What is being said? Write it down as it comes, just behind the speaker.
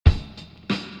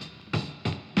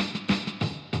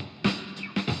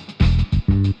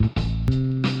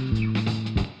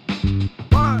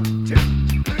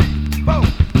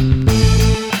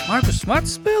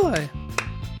Smarts spēlēja?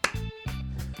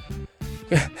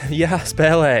 Jā,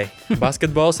 spēlēju.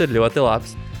 Basketbols ir ļoti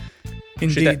labs.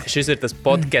 Šis ir tas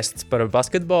podcasts par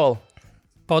basketbolu.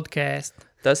 Podcast.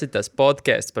 Tas ir tas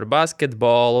podcasts par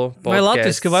basketbolu. Vai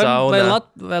latviski var?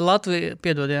 Vai Latvija,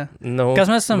 piedod, jā. Nu, Kas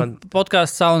mēs esam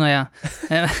podcasts saunajā?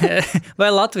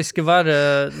 Vai latviski var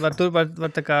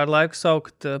tā kā ar laiku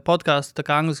saukt podcastu, tā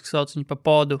kā angliski sauc viņu pa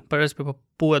podu, pa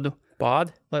podu?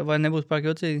 Pādi? Vai nebūs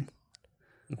pārāk jocīgi?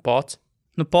 Pods.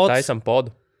 Nu, pods. Taisam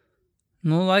podu.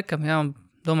 Nu, laikam, jā.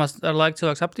 Domās, ar laiku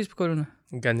cilvēks aptīs, pa kur runa?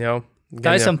 Gan jau.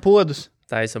 Taisam podus.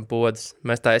 Taisam podus.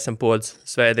 Mēs taisam podus.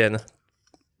 Svētdiena.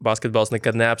 Basketbols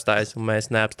nekad neapstājas, un mēs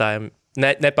neapstājam,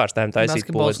 nepārstājam taisīt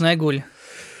podus. Basketbols neguļ.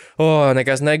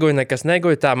 Nekas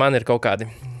neguļ. Tā man ir kaut kādi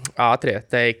ātrie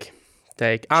teiki.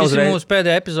 Šis ir mūsu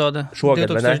pēdējā epizode.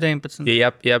 Šogad, 2019.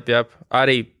 Jā.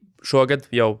 Arī šogad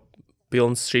jau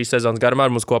pilns šīs sezonas garumā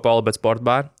ar mums kopā Olibet sporta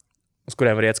bāri, uz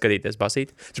kuriem var iet skatīties basīt.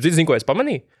 Zini, ko es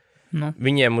pamanīju? Nu.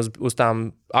 Viņiem uz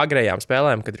tām agrējām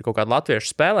spēlēm, kad ir kaut kāda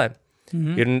latviešu spēlē,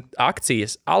 ir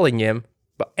akcijas aliņiem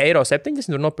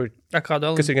 €1,70 var nopirkt. Kādu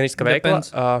aliņu? Kas ir gan izska veiklā?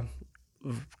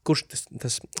 Kurš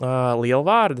tas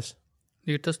lielvārdas?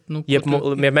 Ir tas, nu,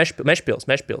 Mešpils.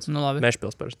 Nu, labi.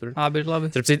 Mešpils parasti tur. Abi ir labi.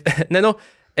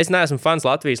 Es neesmu fans,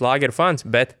 Latvijas Lāgeru fans,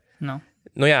 bet No.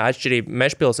 Nu jā, atšķirība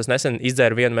Mešpils. Es nesen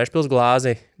izdzēru vienu Mešpils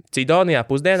glāzi Cidonijā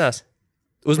pusdienās.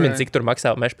 Uzmini, cik tur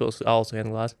maksā Mešpils alus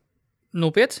vienu glāzi. Nu,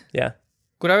 5? Jā.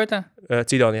 Kurā vietā?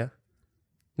 Cidonijā.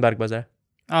 Bergbazē.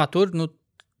 Tur,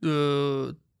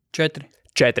 4.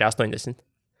 4,80.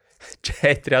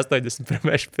 4,80 par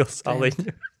Mešpils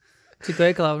aliņu. Cik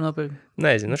veikalā var nopirkt?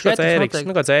 Nezinu,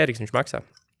 kāds ēriks viņš maksā.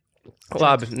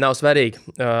 Labi, nav svarīgi.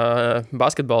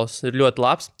 Basketbols ir ļoti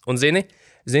labs. Un zini,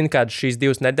 kādas šīs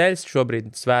 2 nedēļas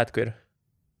šobrīd svētku ir?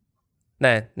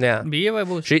 Nē, jā. Bija vai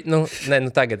būs?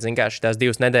 Tagad, zini, kā šitās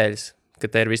 2 nedēļas, kad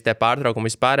te ir visi tie pārtraukumi,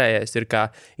 vispārējais ir kā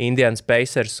Indians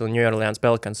Pacers un New Orleans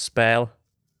Pelicans spēle.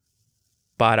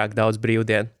 Pārāk daudz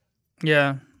brīvdienu.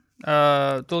 Jā.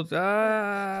 Pārāk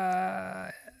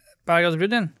daudz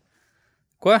brīvdienu?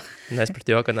 Ko? Nesprat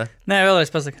joka, ne? Nē, vēlreiz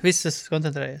pasaka. Viss es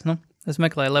koncentrējies. Es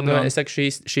meklēju Lebronu. Es saku,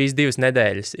 šīs 2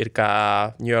 nedēļas ir kā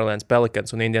New Orleans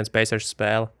Pelicans un Indians Pacers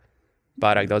spēle.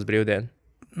 Pārāk daudz brīvdienu.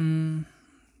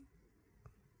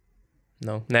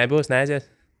 Nebūs, neaizies.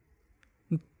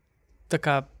 Tā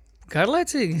kā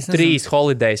garlaicīgi? 3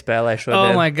 holiday spēlē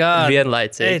šodien. Oh my God.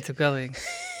 Vienlaicīgi. Ej, tu galīgi.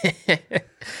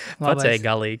 Pacēji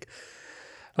galīgi.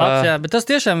 Labs, jā, bet tas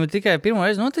tiešām ir tikai pirmo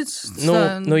reizi noticis.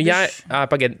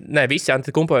 Pagaid, visi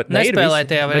Antetokounmpo nespēlēja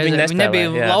tajā reizē. Viņi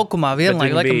nebija laukumā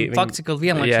vienlaicīgi, faktiski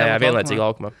vienlaicīgi. Jā, vienlaicīgi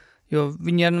laukumā. Jo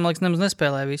viņi, man liekas, nemaz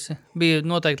nespēlēja visi. Bija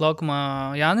noteikti laukumā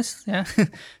Jānis, jā.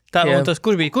 Un tas,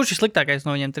 kurš bija? Kurš ir sliktākais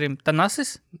no viņiem 3?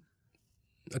 Tanasis?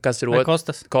 Kas ir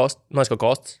otrs? Kostas? Man liekas, ka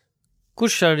Kostas.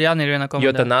 Kurš ar Jāni ir vienā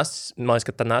komandā? Jo man liekas,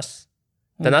 ka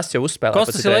Tanas jau uzspēlē.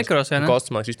 Kostas ir Lakeros, jā, ne?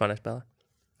 Kostas, man liekas, vispār nespēlē.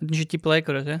 Viņš ir ķipa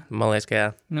Lakeros, jā? Man liekas, ka jā.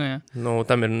 Jā.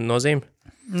 Tam ir nozīme.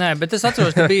 Nē, bet es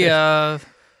atceros, ka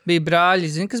bija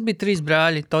brāļi. Zini, kas bija 3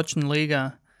 brāļi Točna līgā?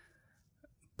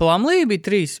 Plumlee bija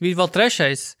 3. Bija vēl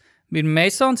 3. Bija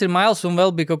Masons, ir Miles un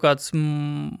vēl bija kaut kāds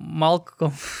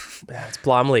Malcolm. Jā,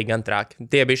 Plumlee gan trāki.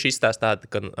 Tie bija šis tās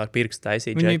tādi, ka ar pirkstu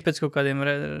taisīt. Viņi bija pēc kaut kādiem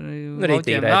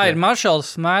rītīgi. Ir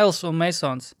Marshalls, Miles un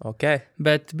Masons. Okay.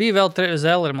 Bet bija vēl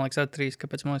Zeller, man liekas, 3.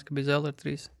 Kāpēc man liekas, ka bija Zeller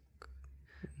 3?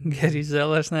 Gerijs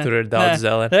Zellers, nē. Tur ir daudz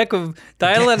Zeller. Reku,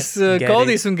 Tailers,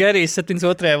 Kodijs un Gerijs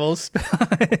 72. valsts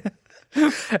spēlē.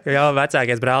 Jā,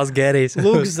 vecākais brālis Gerijs.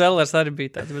 Lūks Zellers arī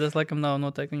bija tāds, bet es laikam nav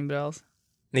noteikti viņa brālis.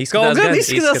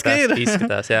 Izskatās, ka ir.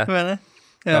 Izskatās, jā. Vai ne?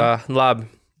 Jā. Labi.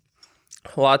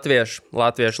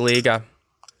 Latviešu līgā.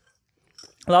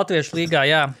 Latviešu līgā,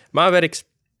 jā. Mavericks.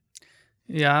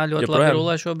 Jā, ļoti labi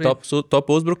rulē šobrīd.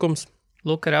 Top uzbrukums.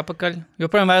 Luka ir apakaļ.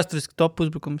 Joprojām vēsturiski top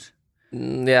uzbrukums.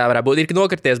 Jā, varētu būt. Ir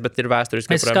nokrities, bet ir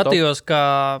vēsturiski. Es skatījos,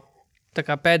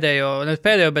 kā pēdējo,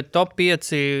 bet top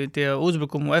 5 tie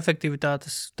uzbrukumu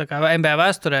efektivitātes tā kā NBA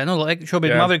vēsturē.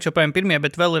 Šobrīd Mavericks joprojām pirmie,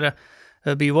 bet vēl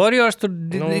bija Warriors, tur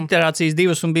iterācijas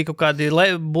 2 un bija kaut kādi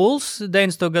Bulls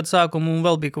 90. gadu sākumu un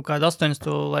vēl bija kaut kādi 80.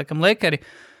 laikam Lakeri.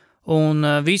 Un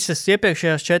visas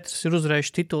iepriekšējās 4 ir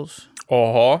uzvarējuši tituls.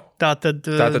 Oho. Tātad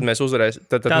mēs uzvarēsim.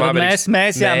 Mēs.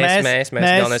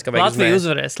 Galvenais, ka Latvija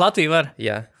uzvarēs. Latvija var.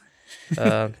 Jā.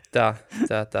 Tā.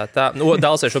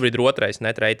 Dalsē šobrīd ir 2.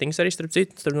 net ratings arī starp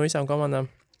visām komandām.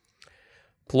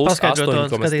 Plus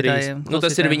 8,3.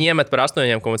 Tas ir viņi iemet par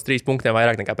 8,3 punktiem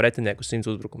vairāk nekā pretinieku uz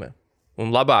 100 uzbrukumiem.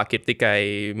 Un labāk ir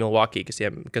tikai Milwaukee,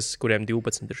 kuriem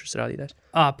 12 ir šis rādītājs.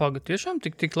 Pagad, tiešām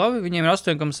tik labi. Viņiem ir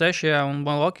 8,6 un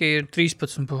Milwaukee ir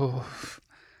 13.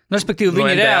 Respektīvi,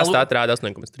 viņi reāli... Tā atrāda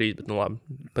 8,3, bet labi,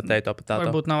 pat tā.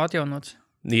 Varbūt nav atjaunots.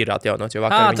 ir atjaunots.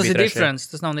 Tas ir difference,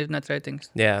 tas nav net ratings.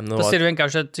 Jā, tas ir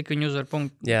vienkārši, cik viņi uzvar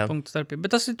punktu starpību.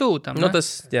 Bet tas ir tūtam, ne?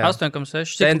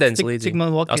 8,6. Tendence līdzīgi. Cik man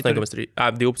Walker 8,3.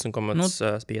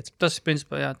 12,5. Tas ir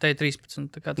principā, te ir 13.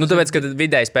 Tāpēc, kad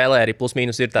vidēji spēlē arī plus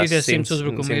mīnus ir tās 100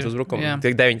 uzbrukumi.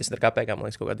 Tiek 90 ar kāpēkām, man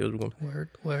liekas, kaut kādi uzbrukumi.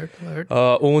 Word.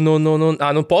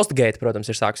 Postgate,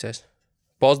 protams, ir sāksies.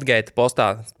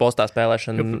 Postā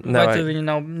spēlēšana nevajag. Vai viņi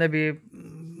nebija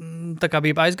tā kā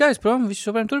bija aizgājis prom, viss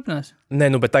joprojām turpinās? Nē,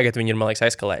 bet tagad viņi ir, man liekas,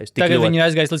 eskalējusi. Tagad viņi ir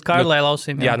aizgājis līdz Carlisle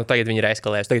lausīm. Jā, tagad viņi ir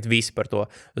eskalējusi. Tagad visi par to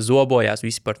zobojās,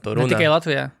 visi par to runā.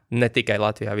 Ne tikai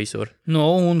Latvijā? Visur.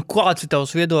 Un kāds ir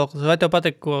tavs viedoklis? Vai tev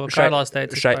patīk, ko Carlisle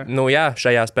teica?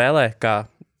 Šajā spēlē, kā,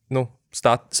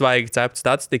 svaigi cepta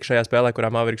statistika šajā spēlē,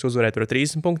 kurā Mavericks uzvarēja tur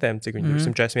 30 punktiem, cik viņi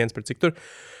 141 par cik tur.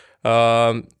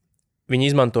 Viņi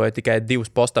izmantoja tikai 2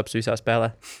 postaps visā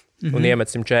spēlē un iemet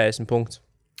 140 punktus.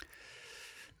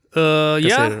 Tas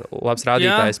ir labs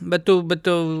rādītājs. Jā, bet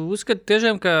tu uzskati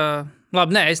tiešām, ka...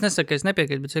 Labi, es nesaku, ka es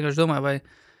nepiekrītu, bet vienkārši domāju,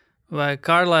 vai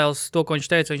Carlisle to, ko viņš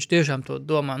teica, viņš tiešām to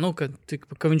domā.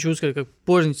 Ka viņš uzskata, ka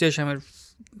Porziņš tiešām ir,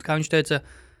 kā viņš teica,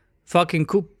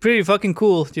 pretty fucking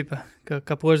cool, ķipa,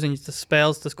 ka Porziņš tas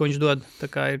spēles, tas, ko viņš dod, tā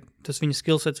kā ir tas viņa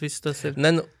skillsets, viss tas ir.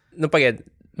 Pagaid.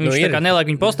 Viņš tā kā neliek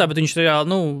viņu postā, bet viņš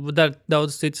reāli, dara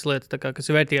daudz citas lietas, tā kā,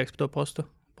 kas ir vērtīgāks par to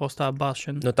postā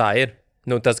bāzšanu. Tā ir.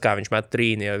 Tas, kā viņš met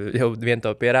trīni, jau vien to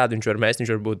pierāda, viņš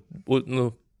var būt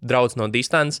draudz no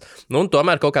distances, un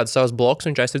tomēr kaut kādas savas blokus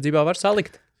viņš aizsardzībā var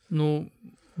salikt.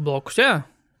 Blokus, jā.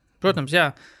 Protams,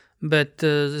 jā. Bet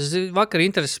vakar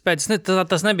intereses pēc,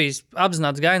 tas nebija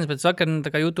apzināts gainas, bet vakar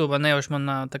YouTube nejauši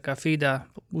man feedā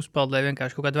uzpeldēja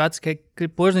vienkārši kaut kādu vecu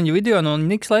Porziņu video no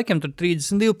Niks laikiem, tur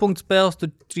 32 punktu spēles,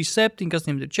 tur 37, kas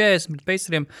viņam ir 40, bet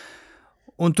Paceriem.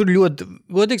 Un tur ļoti,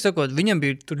 godīgi sakot, viņam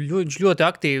bija tur ļoti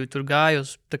aktīvi tur gāja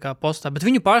uz postā, bet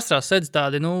viņu pārstrās sedz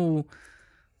tādi,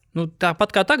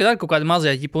 tāpat kā tagad ar kaut kādu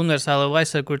mazie universāli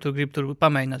aizsargu, kur tu gribi tur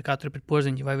pamēģināt, kā tur pret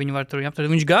Porziņu, vai viņi var tur apturēt.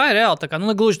 Viņš gāja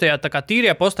reāli, gluži tajā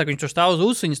tīrajā postā, ka viņš tur stāv uz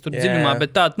usiņas tur dziļumā,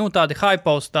 bet tādi high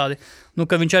post tādi,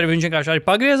 ka viņš vienkārši arī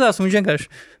pagriezās, un viņš vienkārši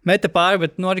meta pāri,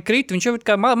 bet arī krīt. Viņš jau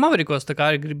kā Mavericos,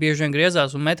 arī bieži vien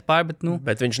griezās un meta pāri,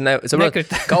 bet viņš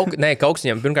nekrita. Kaut kas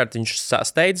viņam, pirmkārt, viņš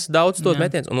sasteidz daudz tos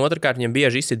metienus, un otrkārt viņam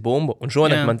bieži izsit bumbu, un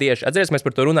šonakt man tieši, atceries, mēs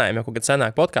par to runājam jau kaut kad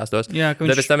senāk podkastos,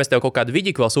 tāpēc tam es tev kaut kādu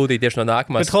vidiku vēl sūtīju tieši no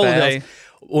nākamās spēles.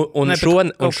 Un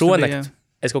šonakt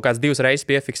es kaut kāds 2 reizes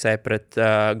piefiksēju pret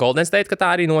Golden State, ka tā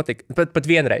arī notika. Pat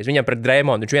vienreiz. Viņam pret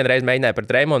Draymondu. Viņš vienreiz mēģināja pret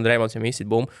Draymondu, Draymonds viņam izsit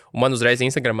bumbu. Un man uzreiz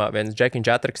Instagramā viens Džekiņš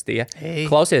atrakstīja.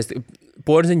 Klausies,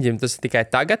 Porziņģim tas tikai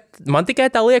tagad. Man tikai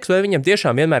tā liekas, vai viņam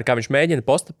tiešām vienmēr, kā viņš mēģina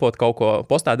postapot kaut ko,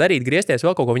 postā darīt, griezties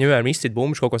vēl kaut ko, viņam vienmēr izsit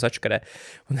bumbu, kaut ko sačakarē.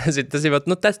 Un tas ir,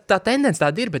 tā tendence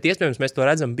tāda ir, bet iespējams mēs to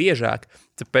redzam biežāk,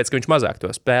 tāpēc, ka viņš mazāk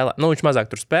to spēlē. Viņš mazāk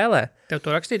tur spēlē. Tev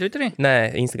to rakstīja Twitterī? Nē,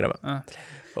 Instagramā.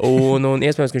 Un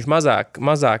iespējams, ka viņš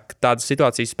mazāk tādas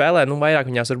situācijas spēlē,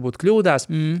 vairāk viņās varbūt kļūdās.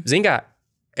 Zin kā,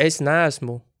 es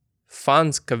neesmu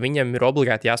fans, ka viņam ir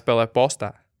obligāti jāspēlē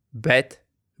postā, bet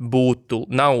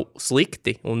nav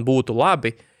slikti un būtu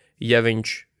labi, ja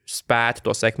viņš spētu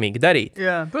to sekmīgi darīt.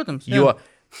 Jā, protams. Jā. Jo,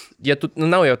 ja tu,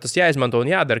 nav jau tas jāizmanto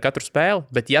un jādara katru spēli,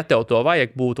 bet ja tev to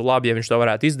vajag, būtu labi, ja viņš to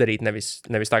varētu izdarīt,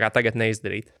 nevis tā kā tagad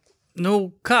neizdarīt.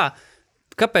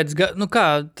 Kāpēc?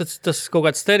 Tas kaut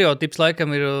kāds stereotips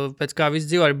laikam ir, pēc kā viss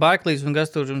dzīvo ar Barklīs un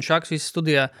Gastur un Šaks visi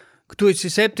studijā, ka tu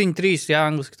esi 7-3, jā,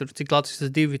 angliski, tur cik Latvijas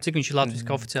tas 2, cik viņš ir Latvijas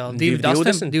oficiāli?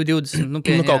 2-20.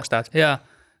 Kaut kas tāds. Jā.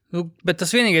 Bet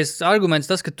tas vienīgais arguments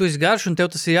tas, ka tu esi garš un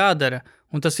tev tas ir jādara.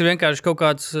 Un tas ir vienkārši kaut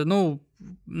kāds,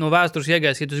 no vēstures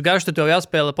iegājis, ja tu esi garš, tad tev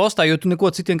jāspēlē postā, jo tu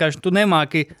neko citu vienkārši tu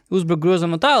nemāki uzbrukt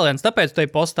grozam un tālēns, tāpēc tu ej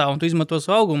postā un tu izmanto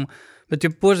savu augumu. Bet,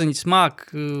 ja Porziņš māk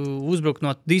uzbrukt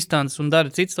no distances un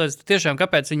dara citas lietas, tad tiešām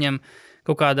kāpēc viņam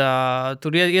kaut kādā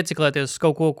tur ieciklēties uz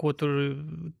kaut ko tur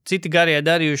citi garie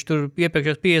darījuši tur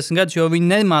iepriekšējos 50 gadus, jo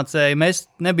viņi nemācēja,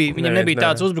 viņam nebija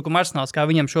tāds uzbrukuma arsenāls,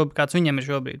 kāds viņam ir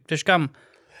šobrīd. Tieši kam?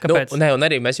 Kāpēc? Un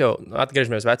arī mēs jau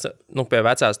atgriežamies pie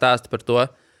vecā stāsta par to,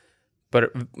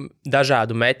 par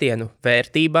dažādu metienu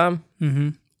vērtībām,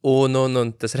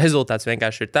 un tas rezultāts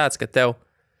vienkārši ir tāds, ka tev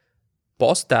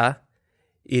postā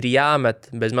ir jāmet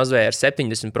bez mazvēja ar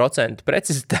 70%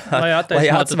 precizitāti, lai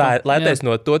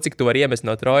attaisnot to, cik tu vari iemest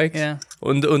no trojkas. Yeah.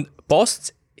 Un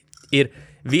posts ir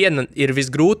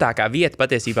visgrūtākā vieta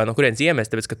patiesībā, no kurienes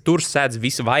iemest, tāpēc, ka tur sēdz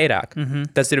visvairāk.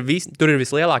 Tur ir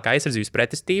vislielākā aizsardzības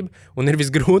pretestība un ir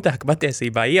visgrūtāk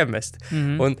patiesībā iemest.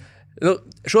 Un,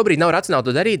 šobrīd nav racionāli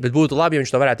to darīt, bet būtu labi, ja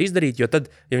viņš to varētu izdarīt, jo tad,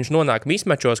 ja viņš nonāk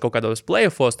mismačos kaut kādos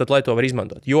playoffos, tad lai to var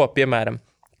izmantot. Jo, piemēram,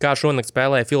 kā šonakt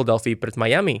spēlēja Philadelphia pret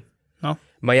Miami,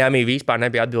 Miami vispār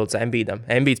nebija atbildes Embiidam.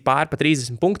 Embiids pār pa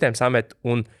 30 punktiem samet,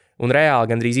 un un reāli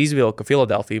gandrīz izvilka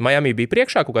Filadelfiju. Miami bija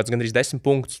priekšā kaut kāds gandrīz 10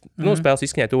 punktus. Spēles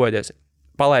izskanēja tuvoties.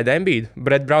 Palaida Embiidu.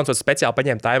 Brett Browns speciāli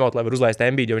paņēma timeout, lai var uzlaist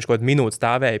Embiidu, jo viņš kaut kādu minūti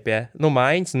stāvēja pie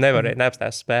maiņas un nevarēja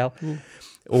neapstāt spēli.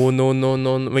 Un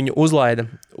viņu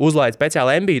uzlaida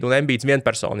speciāli Embiidu, un Embiids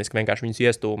vienpersoniski vienkārši viņus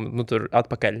iestūma tur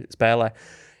atpakaļ spēlē.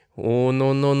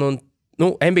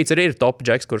 Embiids arī ir top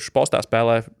džeks, kurš postā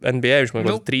spēlē NBA. Viņš man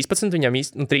 13, viņam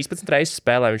 13 reizes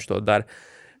spēlē, viņš to dara.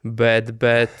 Bet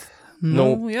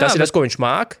tas ir tas, ko viņš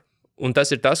māk. Un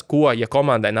tas ir tas, ko, ja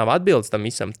komandai nav atbildes tam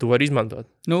visam, tu vari izmantot.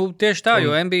 Tieši tā,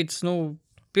 jo Embiids,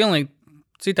 pilnīgi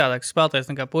citādāks spēlētājs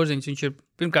nekā Porziņš. Viņš ir,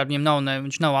 pirmkārt,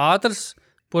 viņš nav ātrs.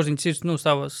 Porziņš ir,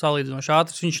 salīdzinoši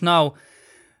ātrs. Viņš nav,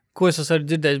 ko es arī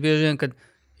dzirdējis bieži vien, kad,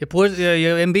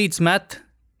 ja Embiids met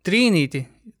trīnīti,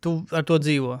 tu ar to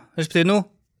dzīvo. Respektīvi,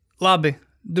 labi,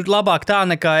 labāk tā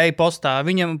nekā ej postā.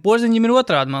 Porziņam ir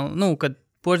otrādi, kad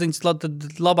Porziņš tad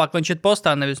labāk, viņš iet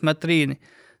postā, nevis met trīni.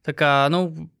 Tā kā,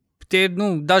 tie ir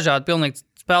dažādi pilnīgi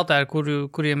spēlētāji,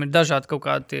 kuriem ir dažādi kaut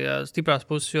kādi stiprās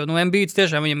puses. Jo Embiids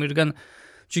tiešām viņam ir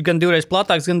gan divreiz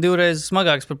platāks, gan divreiz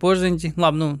smagāks par Porziņu.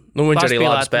 Labi, viņš arī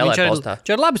labi spēlē postā.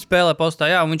 Viņš arī labi spēlē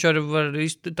postā, jā, un viņš arī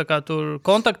var tur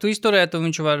kontaktu izturēt, un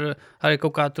viņš var arī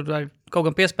kaut kā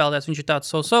piespēlēties. Viņš ir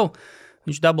tāds so.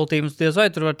 Viņš double-teams diez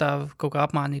vai tur var tā kaut kā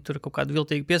apmānīt, tur kaut kādu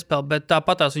viltīgu piespēli, bet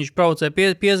tāpatās viņš provocē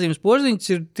piezīmes. Porziņš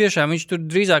ir tiešām, viņš tur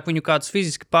drīzāk viņu kāds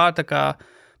fiziski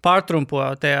pārtrumpo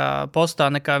tajā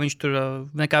postā, nekā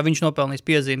viņš nopelnīs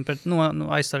piezīmi pret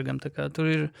aizsargam. Tā kā tur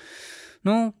ir,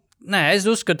 es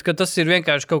uzskatu, ka tas ir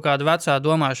vienkārši kaut kāda vecā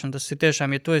domāšana. Tas ir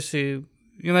tiešām,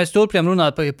 ja mēs turpinām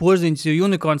runāt par Porziņš,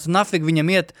 unikorns, nafig viņam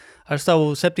iet ar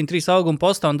savu 7-3 augumu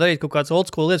postā un darīt kaut kādas old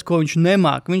school lietas, ko viņš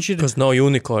nemāk. Tas nav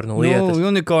unikorna lietas.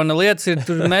 Unikorna lietas ir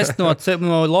tur mest no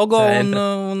logo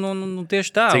un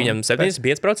tieši tā. Cik viņam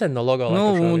 75% no logo?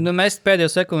 Mest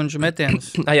pēdējo sekundžu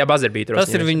metienus. Jā, buzzer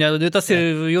beateros. Tas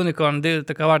ir unikorna,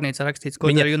 tā kā vārnīca rakstīts, ko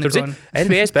dara unikorna.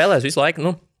 NBA spēlēs visu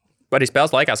laiku, arī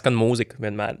spēles laikā skan mūzika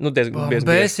vienmēr.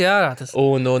 Bēs, jā, tas.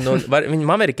 Viņam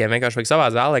Amerikiem vienkārši vajag savā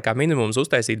zālē kā minimums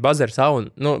uztaisīt buzzer sound,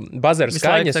 buzzer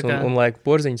skaņas un lai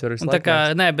Porziņš var visu laiku. Tā kā,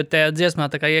 bet tajā dziesmā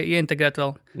tā kā ieintegrēt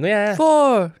vēl. Jā.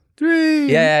 4,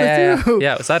 3,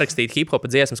 jā, sarakstīt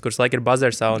hip-hopa dziesmas, kuras laik ir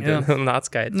buzzer sound un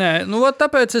atskaita. Nē,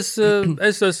 tāpēc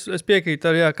es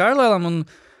piekrītu arī Kārlēlam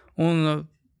un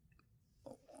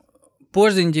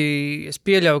Porziņģi, es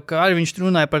pieļauju, ka arī viņš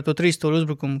runāja par to 3-stūru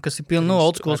uzbrukumu, kas ir pilni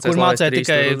old schools, kur mācēja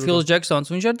tikai Phils Jacksons.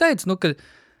 Viņš arī teica, ka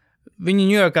viņi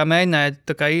Ņujorkā mēģināja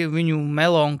tā kā viņu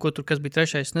Melo un ko tur, kas bija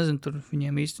trešais, nezinu, tur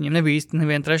viņiem nebija īsti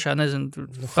neviena trešā, nezinu.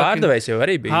 Hardaway's jau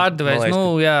arī bija.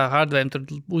 Hardaway'm tur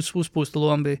uzpūsta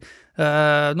loma bija.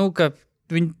 Ka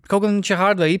kaut gan viņš ir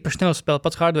Hardaway īpaši neuzspēlē.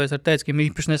 Pats Hardaway's arī teica, ka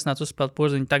viņš īpaši nesanāca uzspēlēt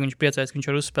Porziņu. Tagad viņš priecājas, ka viņš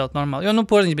var uzspēlēt normāli. Jo,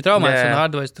 Porziņš bija traumēts un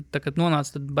Hardaway's tur, kad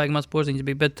nonāca, tad baigi maz Porziņš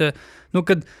bija. Bet,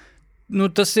 kad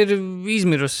tas ir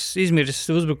izmiris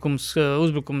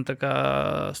uzbrukuma tā kā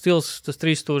stils, tas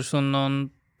 3-stūrs un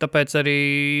tāpēc arī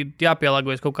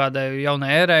jāpielāgojas kaut kādai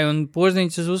jaunai ērai un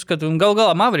Porziņš, es uzskatu, un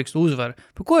galā Mavericks uzvar.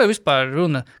 Par ko jau vispār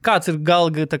runa? Kāds ir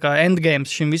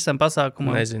endgames šim visam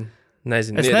pasākumam?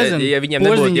 Nezinu. Ja viņam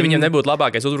nebūtu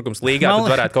labākais uzbrukums līgā, tad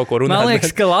varētu kaut ko runāt. Man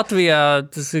liekas, ka Latvijā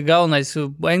tas ir galvenais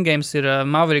endgames ir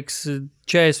Mavericks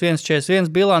 41-41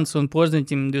 bilants un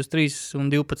Porziņķim 23 un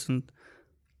 12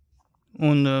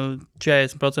 un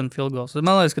 40% field goals.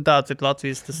 Man liekas, ka tāds ir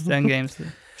Latvijas tas endgames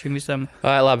šim visam.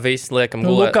 Labi, viss liekam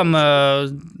gulēt. Lukam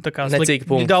tā kā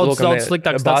daudz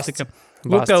sliktāk statistika.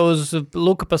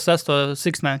 Luka pa 6.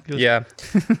 six-man kļūst. Jā.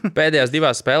 Pēdējās 2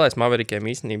 spēlēs Maverikiem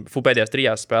īstenībā, pēdējās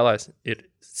 3 spēlēs ir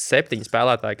 7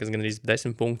 spēlētāji, kas gan arī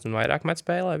 10 punktus un vairāk met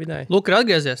spēlē vidēji. Luka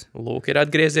ir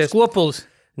atgriezies. Skopulis.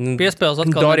 Piespēles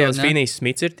atkal. Dorians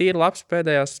Finney-Smits ir tīri labs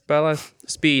pēdējās spēlēs.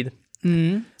 Speed.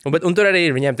 Un tur arī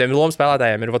ir viņiem, tiem lomu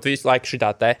spēlētājiem, ir visu laiku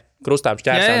šitā te krustām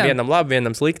šķērsām. Vienam labi,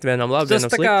 vienam slikti, vienam labi, vienam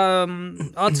slikti. Tas tā kā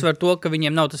atsver to, ka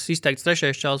viņiem nav tas izteikts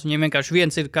trešais čals. Viņiem vienkārši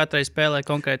viens ir katrai spēlē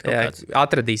konkrēti kaut kāds.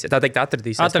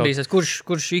 Atradīsies.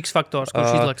 Kurš X-faktors,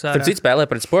 kurš izlaks ārā. Tur cits spēlē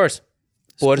pret Spurs.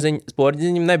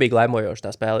 Sporziņam nebija glaimojoša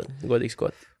tā spēle, godīgi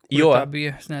skot. Jo tā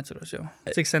bija, es neatceros jau.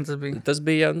 Cik sen tas bija? Tas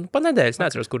bija pa nedēļas,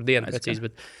 neatceros, kur dienu precīzi,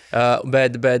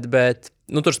 bet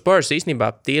tur Spurs īstenībā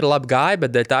tīri labi gāja,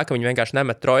 bet dēļ tā, ka viņi vienkārši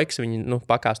nemet trojkas, viņi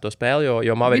pakās to spēli,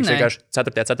 jo Mavericks vienkārši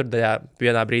 4.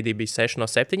 vienā brīdī bija 6 no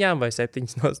 7 vai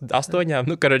 7 no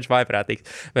 8, karoģi vaiprātīgs,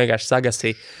 vienkārši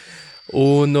sagasīja.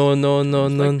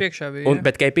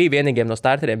 Bet KP vienīgiem no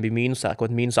starteriem bija mīnusā,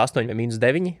 kaut -8 vai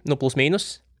 -9, plus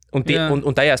mīnus.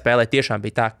 Un tajā spēlē tiešām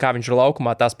bija tā, kā viņš ir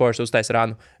laukumā, tā Spurs uztaisa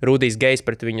ranu. Rudijs Gejs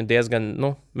pret viņu diezgan,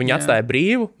 viņu atstāja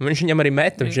brīvu, viņš viņam arī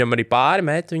met, viņš viņam arī pāri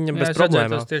met, viņam bez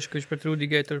problēmām. Jā, tieši, ka viņš pret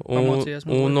Rudiju Geju tur pamocījās.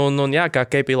 Un jā, kā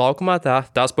KP laukumā,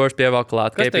 tā Spurs pievēl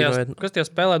klāt. Kas tajā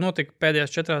spēlē notika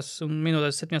pēdējās 4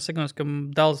 minūtēs, 7 sekundes, kam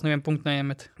Dallas nevienu punktu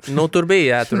neiemet? Tur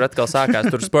bija, jā, tur atkal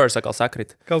sākās, tur Spurs atkal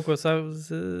sakrit. Kaut ko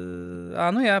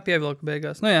pievilka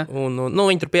beigās.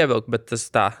 Viņi tur pievilka, bet tas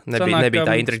tā, nebija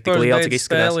tā intriga tik liela, cik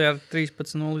izskatās. Ar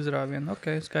 13-0 izrāvienu. Ok,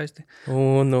 skaisti.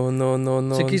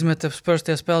 Cik izmeta Spurs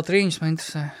tie spēle trīņus, man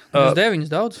interesē. 9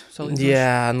 daudz? Salīdzos.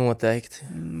 Jā, noteikti.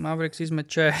 Mavericks izmet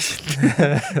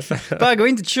 40. Pāga,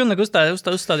 viņi taču šunāk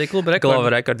uzstādīja kluba rekordu.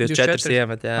 Kluba rekordu 24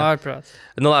 iemet, jā. Ārprāt.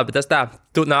 Labi, tas tā.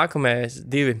 Tu nākamais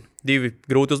divi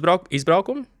grūti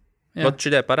izbraukumi. Ot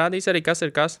šitie parādīs arī, kas ir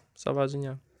kas savā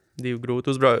ziņā. 2 grūti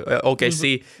uzbraukumi. OKC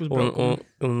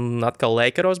un atkal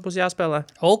Lakeros būs jāspēlē.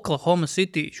 Oklahoma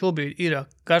City šobrīd ir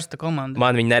karsta komanda.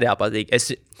 Man viņi nereāli patīk.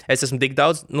 Es esmu tik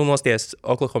daudz noskies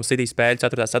Oklahoma City spēļu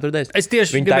 4.4. Es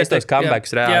tieši viņi taistos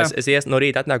comebacks reāli. Es no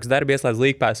rīta atnāku uz darbu, ieslēdzu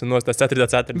League Pass un nostās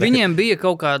 4.4. Viņiem bija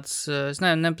kaut kāds, es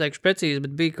nepateikšu precīzi,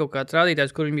 bet bija kaut kāds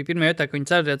rādītājs, kur viņi bija pirmajā vietā, ka viņi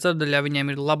 4.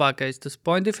 viņiem ir labākais tas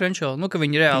point differential. Ka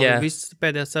viņi reāli visas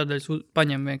pēdējās ceturdaļas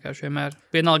paņem vienkārši vienmēr.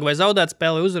 Vienalga vai zaudēt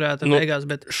spēli, uzvarēt beigās,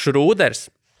 bet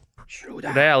Šrūders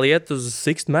reāli iet uz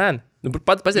sixth man.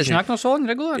 Viņš nāk no soliņa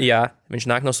regulāri? Jā, viņš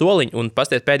nāk no soliņa un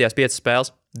pasties pēdējās 5 spēles.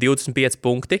 25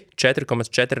 punkti,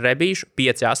 4,4 rebīšu,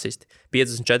 5 asisti,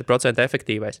 54%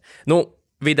 efektīvais.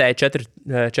 Vidēji 4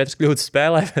 kļūdas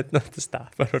spēlē, bet tas tā,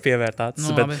 var piemērt acis.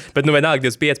 Bet vienalga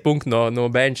 25 punkti no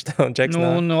bench.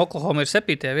 Un Oklahoma ir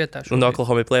 7. vietā. Un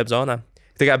Oklahoma ir play-off zonā.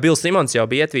 Tā kā Bills Simons jau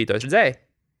bija ietvītojis, redzēji?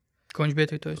 Ko viņš bija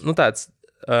ietvītojis? Tāds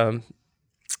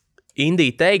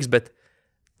indie teiks, bet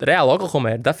reāli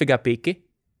Oklahoma ir dafigā piki.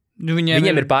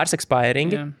 Viņiem ir pāris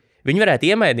expiringi. Jā. Viņi varētu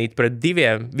iemainīt pret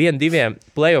 1-2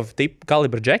 playoff tipu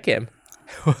kalibra džekiem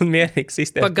un mierīgi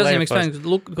sistēmu. Kas viņam eksperienis?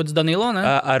 Kāds Danilo, ne?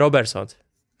 Robertsons.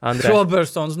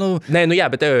 Robertsons, jā,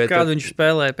 bet tev... Kādu viņš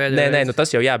spēlēja pēdējais? Nē, tas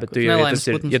jau jā, bet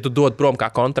ja tu dod prom kā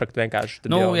kontraktu vienkārši,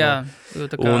 tad jā.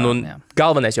 Un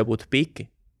galvenais jau būtu piki.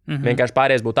 Vienkārši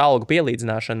pārējais būtu algu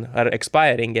pielīdzināšana ar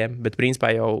expiringiem, bet principā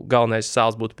jau galvenais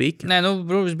sāls būtu piki. Nē,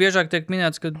 visbiežāk tiek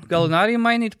minēts, ka Gallinari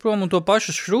mainīt prom un to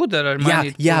pašu Šrūderu ar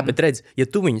mainīt prom. Jā, bet redz, ja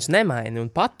tu viņus nemaini un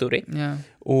paturi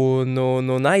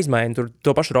un aizmaini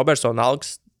to pašu Robertsona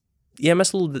algas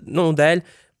iemeslu dēļ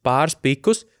pāris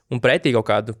pikus un pretī kaut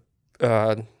kādu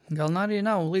Gallinari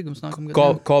nav līgums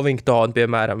nākamgad. Covington,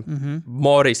 piemēram,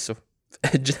 Morrisu.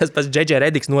 Tas pats J.J.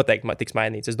 Rediks noteikti tiks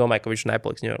mainīts. Es domāju, ka viņš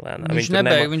nepaliks New Orleanā.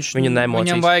 Viņu nemocīs.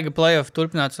 Viņam vajag playoff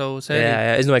turpināt savu sēriju.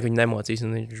 Jā, es domāju, ka viņu nemocīs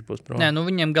un viņš būs prom. Nē,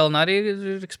 viņiem Gallinari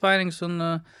ir expirings un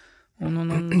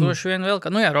droši vien vēl kā.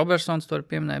 Robertsons to ir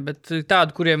pieminēja, bet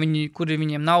tādu, kuri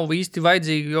viņiem nav īsti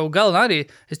vajadzīgi, jau Gallinari,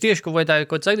 es tieši kaut vai tā ir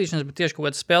kaut sagdīšanas, bet tieši kaut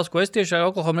kāds spēles, ko es tieši ar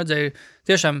Oklahoma redzēju,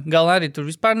 tiešām Gallinari tur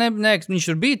vispār viņš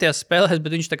tur bija ties spēlēs,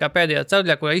 bet viņš tā kā pēdējā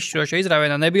ceturdaļā, kurā izšķirošajā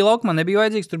izrāvienā nebija laukumā, nebija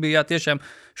vajadzīgs, tur bija tiešām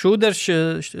Šūders,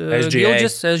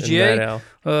 Gilģis, SGA,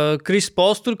 Kris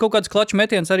Pols, tur kaut kāds klaču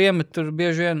metiens arī iemet, tur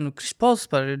bieži vien, Kris Pols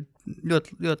par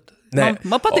ļoti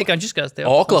Man patīk, kā viņš izskatās.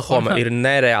 Oklahoma ir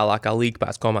nereālākā League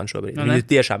Pass komanda šobrīd. Viņi ir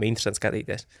tiešām interesanti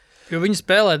skatīties. Jo viņi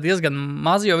spēlē diezgan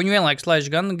maz, jo viņi vienlaikus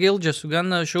laiž gan Gilģesu,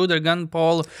 gan Šūderu, gan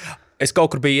Polu. Es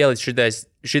kaut kur biju ielicis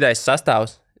šitais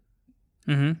sastāvs.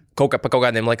 Kaut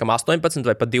kādiem, laikam, 18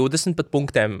 vai pat 20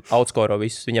 punktiem outskoro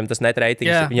visus. Viņam tas net ratings.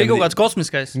 Jā, bija kaut kāds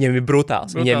kosmiskais. Viņiem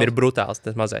ir brutāls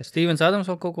tas mazais. Stevens Adams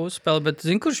vēl kaut ko uzspēlē, bet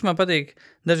zinu, kurš man patīk.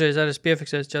 Dažreiz arī es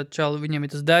piefiksēju čalu, viņam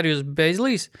ir tas Darius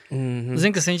Beizlijs.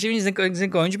 Zinu, kas viņš ko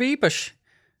viņš bija īpašs.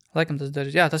 Laikam tas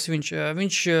Darius. Jā, tas viņš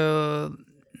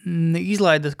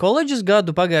izlaida koledžas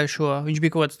gadu pagājušo. Viņš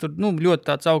bija kaut kāds tur, ļoti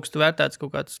tāds augstu vērtēts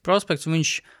kaut kāds prospekts, un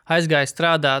viņš aizgāja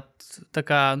strādāt, tā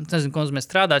kā, nezinu, ko nozīmē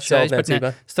strādāt šajā izpratnē,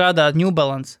 strādāt New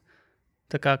Balance.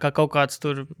 Tā kā kaut kāds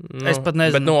tur, es pat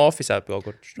nezinu. Bet no ofisā kaut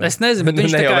kur. Es nezinu, bet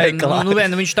viņš tā kā,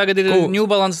 viņš tagad ir New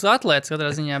Balance atlēts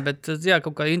katrā ziņā, bet jā,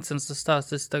 kaut kā instants tas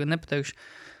stāsts, es tagad nepateikšu.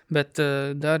 Bet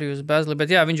Darius Bazley, bet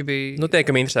jā, viņš bija...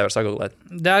 Tiekam interesē var sagooglēt.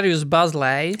 Darius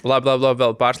Bazley. Labi,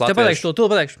 vēl pāris latviešu. To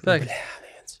pateikšu.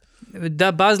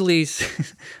 Bazlijs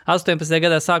 18.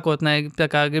 gadā sākotnēji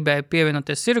gribēja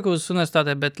pievienoties Syracuse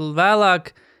universitātē, bet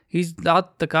vēlāk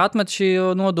atmet šī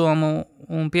nodomu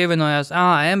un pievienojās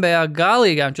NBA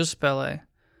galīgā viņš uzspēlēja.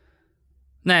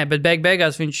 Nē, bet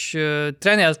beigās viņš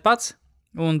trenējās pats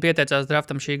un pieteicās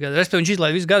draftam šī gada. Respektīvi, viņš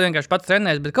izlaida visu gadu vienkārši pats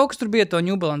trenējās, bet kaut kas tur bija to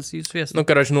New Balance vies.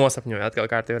 Karoči nosapņoja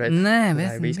atkal kārtīgi reiz.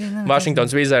 Nē,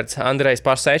 Washingtons Wizards, Andrejs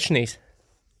Parsečnīs.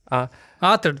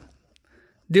 Atradu.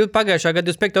 Pagājušā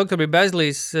gada 25. oktobrī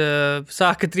Bezlīs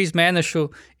sāka 3 mēnešu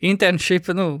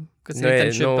internship,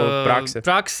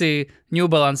 praksi New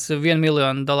Balance $1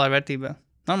 miljonu vērtībā.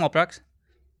 Normāla praksa.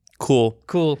 Cool.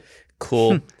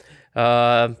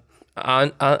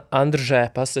 Andržē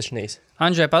Pasačnīs.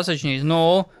 Vai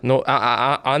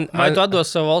tu atdos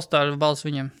savu All-Star balsu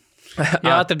viņam?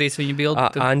 Jā, atradīs viņa bildi.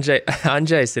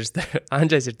 Andžejs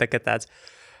ir tāds.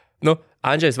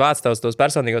 Andžejs vāc tos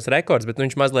personīgos rekordus, bet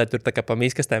viņš mazliet tur tā kā pa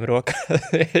mīskastēm rokā.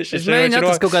 Es mēģinu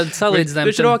atrast kaut kādu salīdzinājumu.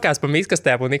 Viņš rokās pa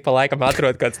mīskastēm un ik pa laikam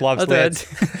atrod kāds labs lietas.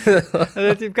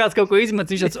 Kāds kaut ko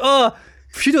izmet, viņš tāds,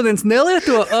 šito dienas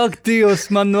nelieto? Ak, Dievs,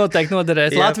 man noteikti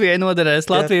noderēs. Latvijai noderēs.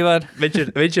 Latvija var.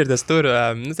 Viņš ir tas tur,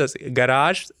 tas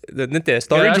garāžs, ne tie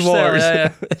storage wars.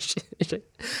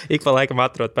 Ik pa laikam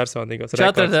atrod personīgos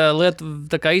rekordus. Čatra lietu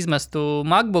tā kā izmestu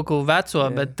MacBooku veco,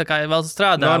 bet tā kā vēl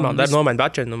strādā. Normāli, nomaina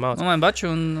baču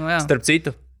un maus. Starp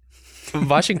citu,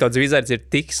 Washingtons Wizards ir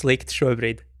tik slikti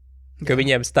šobrīd, ka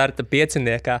viņiem starta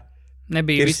pieciniekā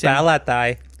ir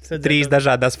spēlētāji. 3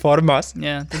 dažādās formās.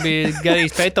 Jā, tu bija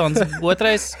Garijs Peitons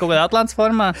otrais, kaut kādā Atlantas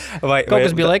formā. Kaut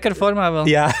kas bija Laker formā vēl.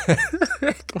 Jā.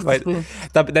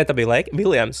 Tā bija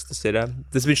Williams.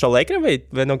 Tas viņš no Lakera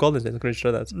vai no Golden State, kur viņš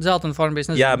strādāts? Zeltuna forma bija,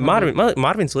 es nezinu. Jā,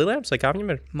 Marvins Williams, vai kā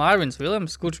viņam ir? Marvins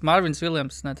Williams? Kurš Marvins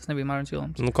Williams? Ne, tas nebija Marvins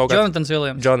Williams. Jonathans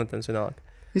Williams.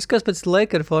 Izskatās pēc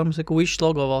Laker formas, ka Wish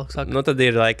logo vēl saka. Tad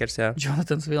ir Lakers, jā.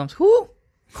 Jonathans Williams.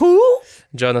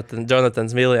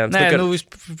 Jonathans Williams. Nē,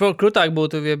 krutāk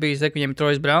būtu, ja bija, viņiem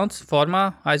Trojas Browns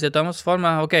formā, aiziet Thomas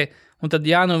formā, un tad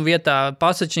vietā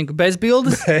Pasačniku bez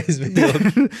bildes.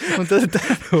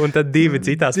 un tad 2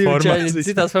 citās formās.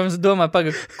 Citās formās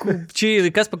domāju,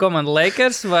 kas pa komandu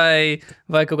Lakers vai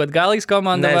kaut kāda galīgas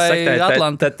komanda vai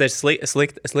Atlanta. Tad ir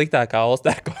sliktākā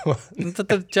All-Star komanda.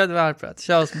 Tad 4 vārprāt,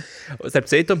 šausmi.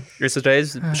 Starp citu, es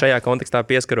uzreiz šajā kontekstā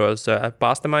pieskaros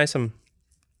Pastamaisam.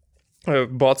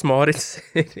 Bots Morits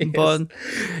ir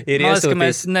iesaistīts. Ka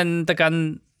mēs tā kā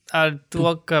ar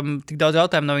to, ka tik daudz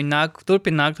jautājumu no viņa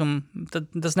turpina nākt, un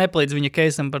tas nepalīdz viņa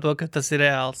keisam par to, ka tas ir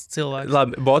reāls cilvēks.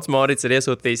 Labi, Bots Morits ir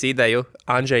iesūtījis ideju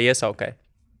Andžei iesaukai.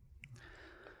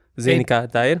 Zini, kā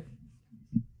tā ir?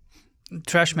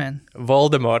 Trashman.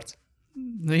 Voldemorts.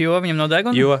 Jo viņam nav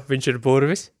deguna? Jo viņš ir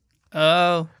burvis.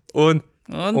 Un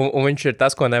viņš ir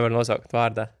tas, ko nevar nosaukt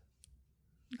vārdā.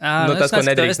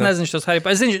 Es nezinu šos Harry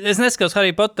Potter. Es neskatos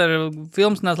Harry Potter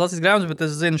filmas, neesmu lasījis grāmatas, bet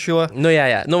es zinu šo.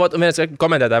 Jā. Viens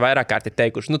komentētāji vairāk kārt ir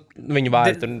teikuši, viņu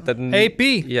vārdu. AP?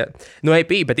 Jā.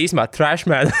 AP, bet īstenībā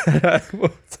Trashman.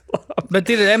 Bet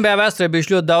ir NBA vēsturē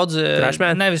bijuši ļoti daudz.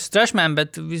 Trashman? Nevis Trashman,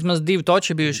 bet vismaz 2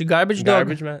 toči bijuši Garbage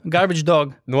Dog. Garbage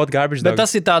Dog. Garbage Dog. Bet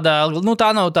tas ir tādā, tā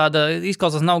nav tāda,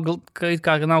 izklausās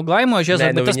kā nav glaimojušies,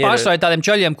 bet tas pārstāv tādiem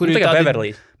čaļiem, kuri ir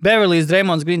tādi. Beverly's,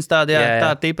 Draymonds Greens tāda,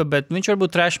 tā tipa, bet viņš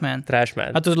varbūt Trashman.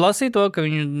 Tu lasīji to, ka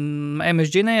viņu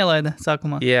MSG neielaida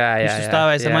sākumā? Jā. Viņš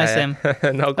stāvēja ar maisiem.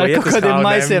 Ar kaut kādiem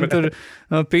maisiem tur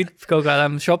kaut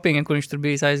kādām shoppingiem, kur viņš tur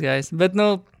bijis aizgājis. Bet,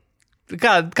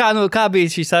 kā bija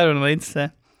šī saruna, vai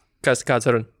interesē? Kāda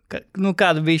saruna?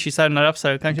 Kāda bija šī saruna ar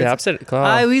apsargu?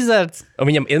 Wizards. Un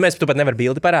viņam, mēs tu pat nevar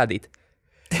bildi parādīt.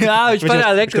 Jā, viņš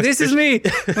parāda, ka this is me.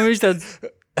 Un viņš tāds...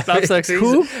 Apsāks,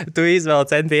 tu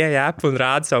izvēlec NBA app un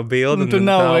rādi savu bildi. Tur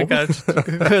nav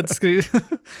vienkārši.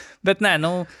 Bet nē,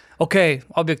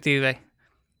 objektīvai.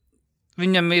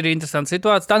 Viņam ir interesanta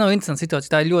situācija. Tā nav interesanta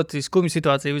situācija, tā ir ļoti skumja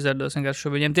situācija Wizardos.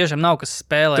 Viņiem tiešām nav kas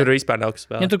spēlēt. Tur vispār nav kas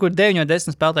spēlēt. Viņam tur, kur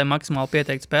 9-10 spēlētāji maksimāli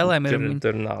pieteikti spēlēm, ir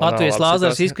Latvijas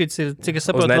Lāzars izkrits, ir, cik es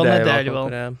saprotu, vēl nedēļu vēl.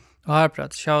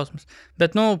 Ārprāts, šausmas.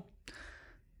 Bet,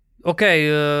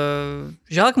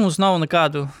 žēl, ka mums nav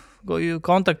nekādu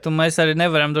kontaktu, mēs arī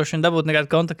nevaram droši vien dabūt nekādu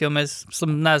kontaktu, jo mēs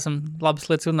neesam labas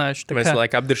lietas runājuši. Mēs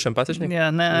laik apdiršam Pasačniku? Jā,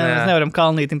 mēs nevaram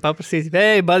Kalnītim paprasīt,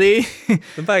 hei, buddy!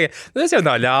 Tas jau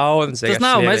nav ļauns. Tas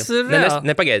nav, mēs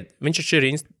nepagaid, viņš ir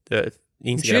Instagramā.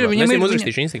 Mēs viņam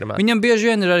uzrakstīšu Instagramā. Viņam bieži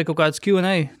vien ir arī kaut kāds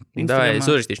Q&A. Es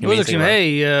uzrakstīšu viņam Instagramā.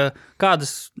 Hei,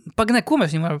 kādas, ko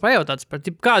mēs viņam varam pajautāt par,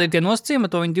 kādi ir tie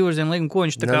nosacījumi, to viņa 2 zienu līgumu, ko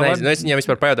viņš tā kā var? Es viņam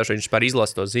vispār pajautāšu, viņš vispār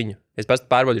izlasa to ziņu. Es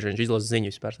pārbaudīšu, viņš izlasa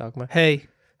ziņu vispār sākumā.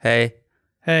 Hei,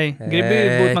 gribi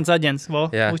būt mans aģents,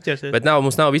 uzķersies. Bet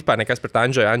mums nav vispār nekas par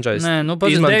Andžeju. Andžejs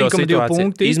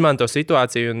izmanto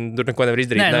situāciju un tur neko nevar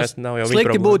izdarīt.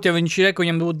 Slikti būtu, ja viņš ir, ka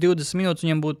viņam būtu 20 minūtes,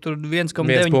 viņam būtu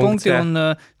 1,9 punkti un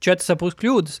 4,5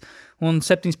 kļūdas un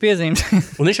 7 piezīmes.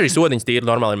 Un viņš arī sodiņas tīri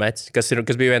normāli metis, kas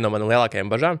bija viena no manām lielākajām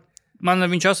bažām.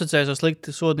 Viņš asociējas ar sliktu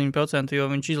sodiņu procentu, jo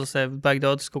viņš izlasē baigi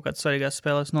daudz kaut kādas svarīgās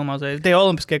spēlēs nomāzēja. Tie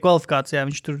olimpiskajā kvalifikācijā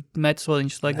viņš tur meta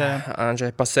sodiņus laikā.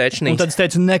 Andžej Pasečnīs. Un tad es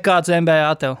teicu, nekāds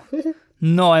NBA tev.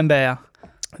 No NBA.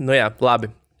 Jā, labi.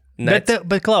 Bet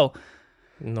Klau,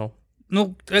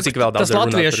 Cik vēl daudz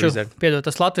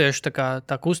tas latviešu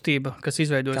tā kustība, kas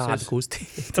izveidojas. Kāda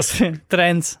kustība? Tas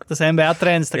trends, tas NBA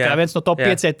trends, tā kā viens no top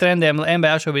 5 trendiem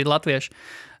NBA šobrīd latviešu.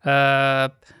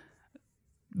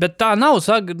 Bet tā nav,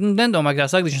 nedomāju, ka tā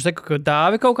sagrišana saka, ka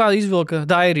Dāvi kaut kā izvilka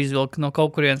no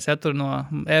kaut kurienes, tur no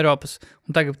Eiropas,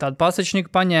 un tagad tādu pasečniku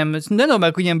paņēma. Es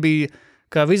nedomāju, ka viņiem bija,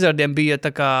 ka Wizardiem bija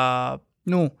tā kā,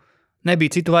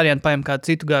 nebija citu variantu paņemt kādu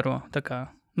citu garo, tā kā.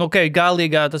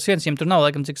 Gālīgā tas viens, viņam tur nav,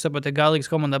 laikam, cik saprotu, gālīgas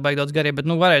komandā baigi daudz garie, bet,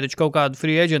 varēja taču kaut kādu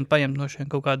free agent paņemt no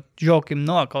šiem kaut kādu žokim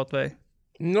no kaut vai.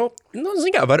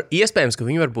 Zin kā, iespējams, ka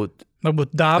viņi varbūt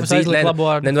Dāvis aizliek labo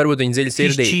vārdu. Varbūt viņi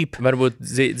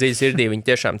dziļi sirdī viņi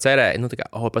tiešām cerēja,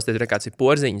 pastāst, kāds ir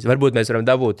porziņš, varbūt mēs varam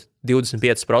dabūt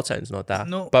 25% no tā,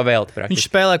 pavēlt praktiski. Viņš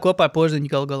spēlē kopā ar porziņu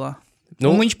galā.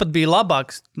 Viņš pat bija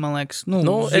labāks, man liekas.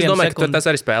 Es domāju, ka tas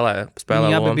arī spēlē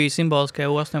viņi abi bija simboliskajā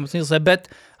 18 izlasē, bet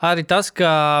arī tas,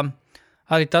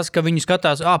 ka viņi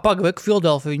skatās, pagaidām, ka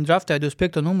Philadelphia viņi draftēja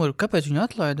 25. numuru, kāpēc viņi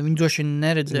atlaida? Viņi droši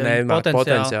neredzēja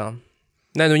potenciālu.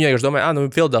 Nē, viņi vienkārši domāja,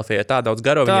 Philadelphia ir tā daudz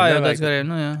garo. Tā jau daudz gariem,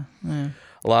 jā.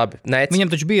 Labi. Viņam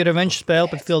taču bija revenge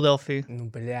spēle pret Philadelphia.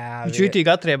 Viņš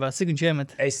jutīgi atriebās, cik viņš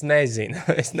iemet. Es nezinu.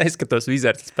 Es neskatos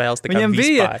Wizards spēles tā kā viņam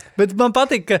vispār. Bija, bet man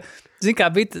patīk, ka,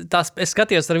 bija tās, es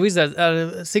skatījos ar Wizards,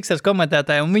 ar Sixers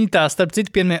komentētāju, un viņi tā starp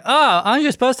citu pieminēja,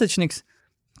 Andžejs Pastečniks,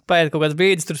 paiet kaut kāds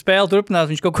brīdis, tur spēle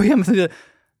turpinās, viņš kaut ko iemet.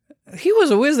 He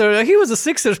was a Wizard, he was a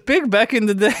Sixers pick back in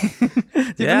the day.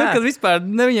 Kad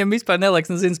viņiem vispār nelaiks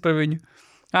nezins par viņu.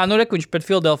 Viņš pret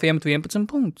Philadelphia iemet 11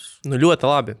 punktus. Ļoti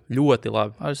labi, ļoti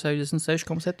labi. Ar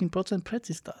 76,7%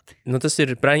 precizitāti. Tas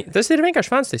ir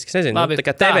vienkārši fantastiski. Nezinu, labi, tā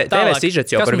kā TV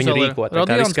sižets jau par viņu rīkot. Tā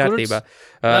kā viss kārtībā.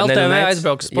 LTV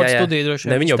aizbrauks sports studiju droši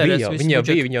vien. Viņi jau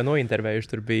bija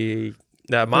nointervējuši, tur bija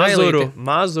Mazuru,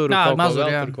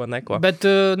 kaut ko neko. Bet,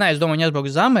 es domāju, viņi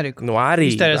aizbrauks uz Ameriku. Arī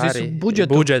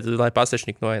budžetu, lai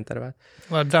pasečniku nointervētu.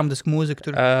 Ar dramatisku mūziku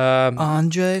tur.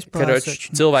 Andžejs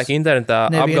Pasečniks. Cilvēki internetā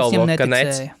apgalvo,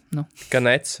 ka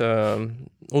Nets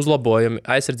uzlabojumi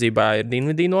aizsardzībā ir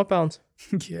Dinvidī nopelns.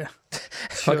 Jā.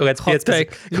 Kaut kāds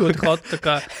 15. Ļoti hot, tā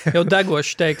kā jau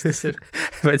degošs teiks tas ir.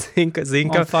 Bet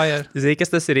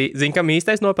kas tas ir, kam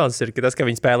īstais nopelns ir, ka tas, ka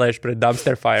viņi spēlējuši pret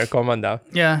Dumpster Fire komandā.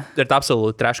 Jā. Ir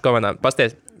absolūti trash komandā.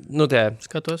 Pasties,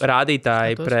 Skatos.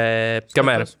 Rādītāji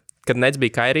kamēr, kad Nets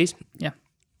bija Kairijs,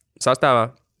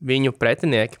 sastāvā viņu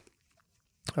pretinieki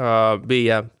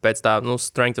bija pēc tā,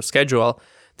 strength of schedule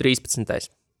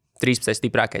 13.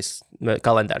 stiprākais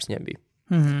kalendārs viņiem bija.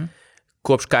 Mhm.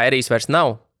 Kopš Kairijs vairs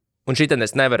nav, un šitien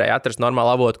es nevarēju atrast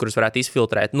normālu avotu, kurus varētu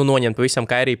izfiltrēt, noņemt pavisam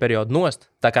Kairija periodu nost,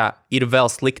 tā kā ir vēl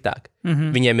sliktāk.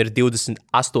 Viņiem ir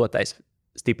 28.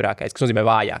 stiprākais, kas nozīmē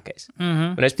vājākais.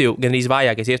 Un es biju gan arī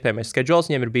vājākais iespējamais schedules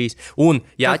viņiem ir bijis, un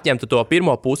ja atņemtu to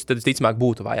pirmo pusi, tad visticamāk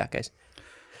būtu vājākais.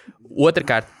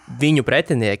 Otrkārt, viņu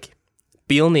pretinieki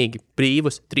pilnīgi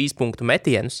brīvus 3 punktu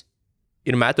metienus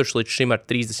ir metuši līdz šim ar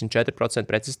 34%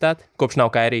 precizitāti, kopš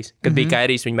nav Kairijs. Kad bija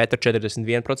Kairijs, viņi met ar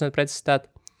 41% precizitāti.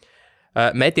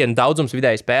 Metienu daudzums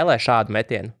vidēji spēlē šādu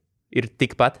metienu ir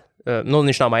tikpat.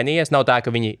 Viņš nav mainījies. Nav tā, ka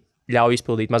viņi ļauj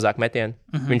izpildīt mazāk metienu.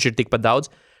 Viņš ir tikpat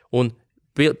daudz. Un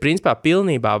principā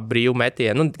pilnībā brīvu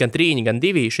metienu, gan trīņi, gan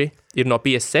divīši ir no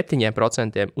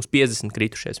 57% uz 50%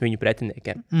 kritušies viņu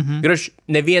pretiniekiem. Groši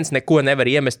neviens neko nevar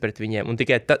iemest pret viņiem, un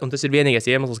tas ir vienīgais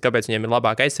iemesls, kāpēc viņiem ir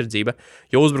labāka aizsardzība,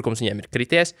 jo uzbrukums viņiem ir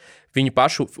krities, viņu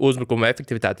pašu uzbrukuma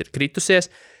efektivitāte ir kritusies,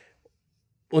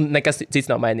 un nekas cits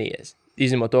nav mainījies,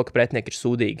 izņemot to, ka pretinieki ir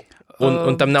sūdīgi.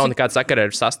 Un tam nav nekāda sakara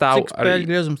ar sastāvu. Cik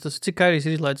spēļu griezums tas, cik Kairijs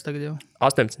ir izlaidis tagad jau?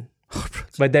 18.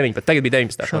 Vai 19. Tagad bija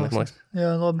 19. Jā,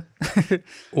 labi.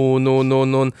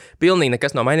 un pilnīgi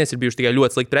nekas nav mainījies, ir bijuši tikai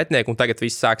ļoti slikti pretinieki, un tagad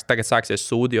sāksies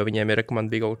sūdi, jo viņiem ir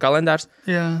rekomendācija bija kaut kāds kalendārs.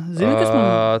 Jā, zini, kas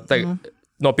man...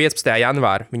 No 15.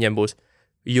 janvāra viņiem būs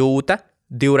Jūta,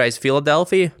 2 reizes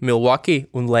Philadelphia, Milwaukee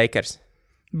un Lakers.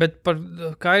 Bet par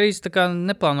Kairijs tā kā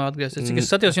neplāno atgriezties. Cik es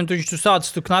satījos, ja tu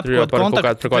sācis tu knapi kaut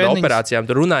kādu operācijām,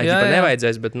 tur runāja, ka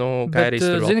nevajadzēs, bet, Kairijs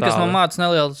tur vēl zini, kas man māca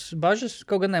nelielas bažas,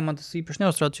 kaut gan man tas īpaši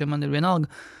neuztrauc, jo man ir vienalga.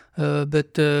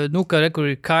 Bet, ka rekur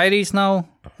ir Kairijs nav,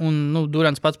 un,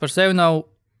 Durants pats par sevi nav,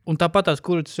 un tāpat tās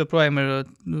kurītas joprojām ir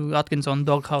Atkinsona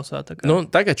doghausā.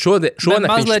 Tagad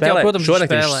šonakt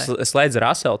viņš slēdz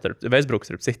Russell,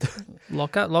 Westbrooks, starp citu.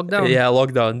 Lockdown? Jā,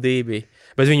 lockdown divi.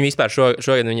 Bet viņi vispār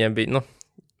šogad viņiem bija,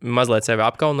 mazliet sevi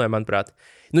apkaunoja, manuprāt.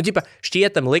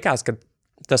 Šķietam likās, ka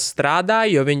tas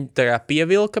strādāja, jo viņi tā kā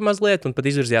pievilka mazliet un pat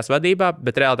izvirzījās vadībā,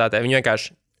 bet realitātē viņi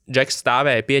vienkārši Džeks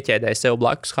stāvēja, pieķēdēja sev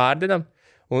blakus Hardenam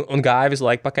un gāja visu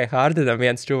laiku pakaļ Hardenam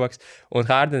viens čuvaks. Un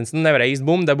Hardens nevarēja īsti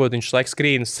bumbu dabūt, viņš laiku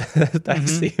skrīnus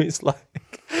taisīja visu laiku.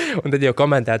 Un tad jau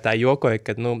komentētāji jokoja,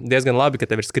 ka diezgan labi, ka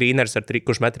tev ir skrīners,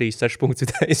 kurš met 36 punktus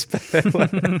vidēji spēlē.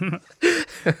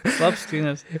 Labs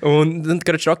skrīners. Un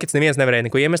karoči Rockets neviens nevarēja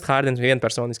neko iemest. Hardens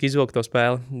vienpersoniski izvilka to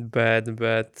spēli,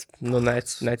 bet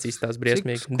necīstās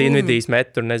briesmīgi. Dinvidijs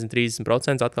met tur,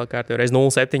 30% atkal kārtībā. Reiz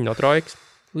 0,7 no trojkas.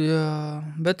 Jā,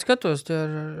 bet skatos, te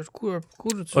ar kuru?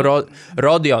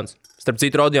 Rodions. Starp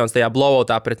citu, Rodions tajā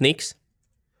blowoutā pret Knicks.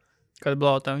 Kāda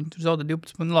blowoutā? Viņi tur zaudē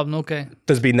 12. Labi, ok.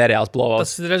 Tas bija nereāls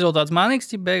blowouts. Tas rezultāts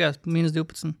mānīgs, beigās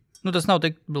 -12. Tas nav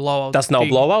tik blowouts. Tas nav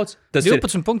blowouts?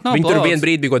 12 punktu nav blowouts. Viņi tur vien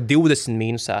brīdi bija 20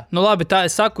 mīnusā. Labi, tā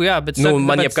es saku, jā, bet...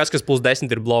 Man jebkas, kas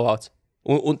 +10 ir blowouts.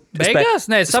 Un beigās?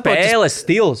 Nē, es saprotu. Spēles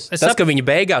stils. Tas, ka viņi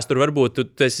beigās tur varbūt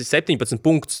tu esi 17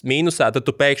 punktus mīnusā, tad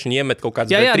tu pēkšņi iemet kaut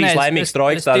kāds 3 laimīgs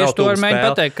trojkas. Es tieši to var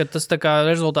mēģināt pateikt, ka tas tā kā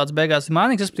rezultāts beigās ir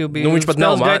mānīgs. Viņš pat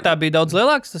nav gaitā bija daudz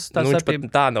lielāks. Viņš pat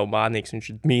tā nav mānīgs.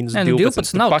 Viņš ir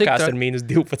 -12. Nav pakās ar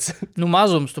 -12.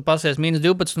 Mazums tu pasies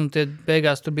 -12 un tie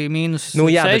beigās tur bija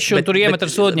 -6 un tur iemet ar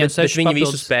sodņiem 6 viņi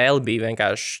visu spēli bija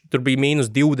vienkārši. Tur bija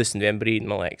 -20 vien brīdi,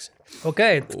 man liekas. Ok,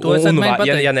 to es mēģinu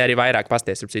pateikt. Ja ne arī vairāk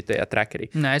pasties ar citajā trackerī.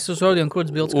 Nē, es uz Rodionu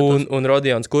Kuruts bildes skatos. Un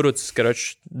Rodions Kuruts,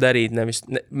 karoči, darīja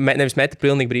nevis meta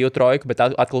pilnīgi brīvu trojku, bet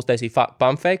atkal uztaisīja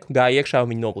pumpfake, gāja iekšā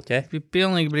un viņu nobloķē. Bija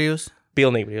pilnīgi brīvs.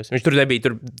 Pilnīgi brīvs. Viņš tur nebija,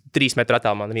 tur 3 metru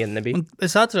attālumā neviena nebija. Un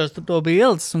es atceros, tu to bija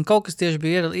ielicis, un kaut kas tieši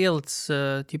bija ielicis,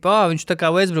 viņš tā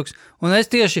kā Westbrooks. Un es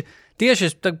tieši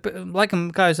laikam,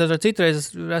 kā es ar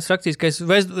citreiz esmu rakstījis, ka es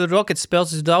Rockets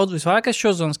spēles visvairāk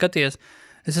šo zonu skaties.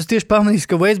 Es esmu tieši pamanījis,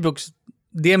 ka Westbrooks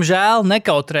diemžēl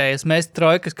nekautrējas mest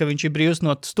trojkas, ka viņš ir brīvs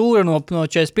no stūra, no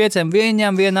 45,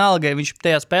 viņam vienalga, viņš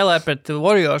tajā spēlē pret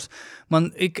Warriors.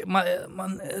 Man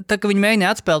tā, ka viņi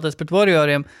mēģināja atspēlēties pret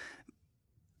Warrioriem,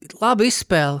 labi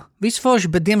izspēle, visu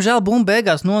forši, bet diemžēl bumba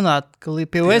beigās nonāk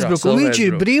pie Westbrooka, un viņš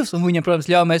ir brīvs, un viņam,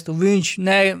 protams, ļauj mest, un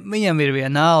viņam ir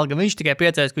vienalga, viņš tikai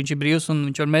priecājas, ka viņš ir brīvs, un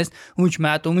viņš var mest, un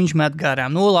viņš met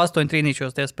garām. 0,8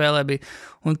 trīnīšos tie spēlē bija.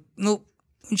 Un,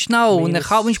 viņš nav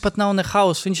viņš pat nav ne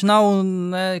haus, viņš nav,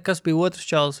 kas bija otrs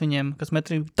čalis viņiem, kas met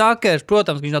Takers,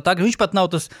 protams, viņš nav Takers, viņš pat nav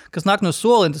tas, kas nāk no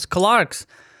soliem, tas Clarks.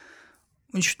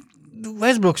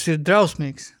 Westbrooks ir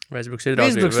drausmīgs. Westbrooks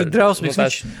ir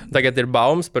drausmīgs. Tagad ir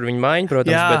baumas par viņu maiņu,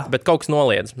 protams, bet kaut kas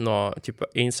noliedz no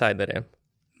insideriem.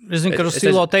 Es zinu, ka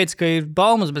Rusilo teica, ka ir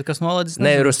baumas, bet kas noliedz?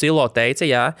 Nē, Rusilo teica,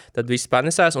 jā, tad viss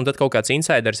panesās, un tad kaut kāds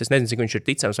insiders, es nezinu, cik viņš ir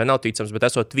ticams vai nav ticams, bet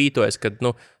esot tvītojis, ka,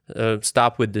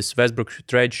 stop with this Westbrook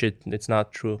trade shit, it's not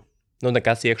true.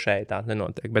 Nekas iekšēji tā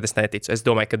nenotiek, bet es neticu. Es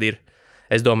domāju, ka ir.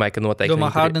 Es domāju, ka noteikti. Domā,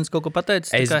 Hardens kaut ko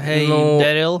pateicis?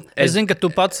 Daryl. Es zinu, ka tu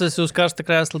pats esi uz karsta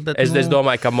krēsla, bet... Es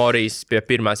domāju, ka Morijs pie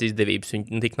pirmās izdevības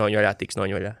viņi tiks noņoļā.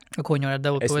 Ko viņi varētu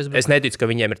dabūt? Es neticu, ka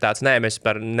viņiem ir tāds. Nē,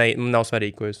 nav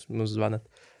svarīgi, ko jūs mums zvanat.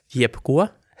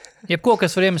 Jebko,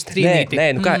 kas var iemest trīnīti.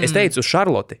 Nē, es teicu uz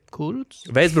Charlotte. Kurts?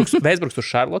 Westbrooks uz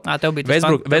Charlotte.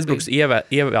 Westbrooks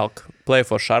ievelk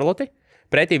play-off uz Charlotte.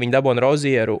 Pretī viņi dabūna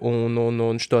Rozieru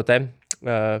un šo te...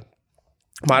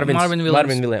 Marvin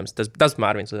Williams. Tas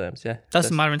Marvins Williams, jā. Tas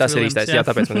ir īstais, jā,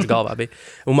 tāpēc man tas galvā bija.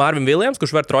 Un Marvin Williams,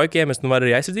 kurš var trojku iemest, var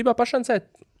arī aizsardzībā pašancēt.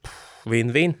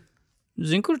 Win-win.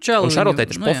 Zinu, kur čēlu. Un Charlotte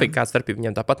taču pofīgi kāds starpība,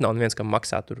 viņam tāpat nav neviens, kam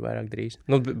maksā tur vairāk drīz.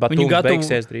 Batūma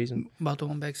beigsies drīz.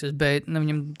 Batūma beigsies, bet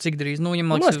viņam cik drīz?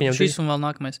 Viņam maksā šis un vēl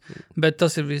nākamais. Bet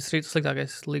tas ir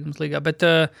vissliktākais līgums līgā. Bet,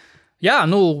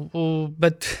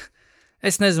 bet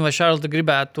es nezinu, vai Charlotte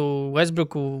gribētu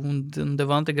Westbrooku un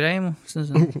Devonte Grahamu. Es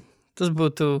nezinu. Tas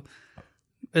būtu,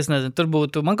 es nezinu, tur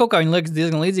būtu, man kaut kā viņi liekas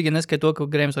diezgan līdzīgi, ja neskait to, ka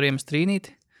Grahams var iemest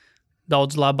trīnīti.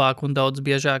 Daudz labāk un daudz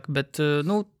biežāk, bet,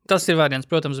 tas ir variants,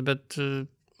 protams, bet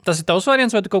tas ir tavs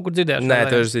variants, vai tu kaut kur dzirdēji? Nē,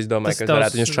 es domāju, ka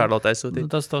varētu viņus Charlotte aizsūtīt.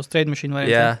 Tas tavs trade machine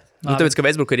variants. Jā, tāpēc, ka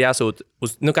Westbrook ir jāsūt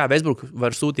uz, Westbrook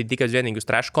var sūtīt tikai uz vienīgi uz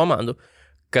trash komandu,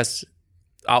 kas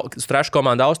uz trash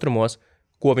komandu austrumos,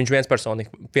 ko viņš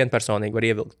vienpersonīgi var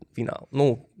ievilkt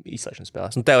finālu, izslēgšanas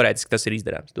spēlēs. Teorētiski tas ir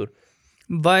izdarāms tur.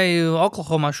 Vai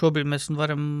Oklahomā šobrīd mēs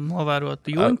varam novērot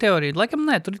jūņu teoriju? Laikam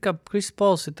nē, tur ir kā Chris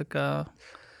Pauls ir tā kā...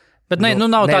 Bet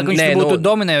nav tā, ka viņš būtu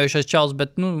dominējošais čals,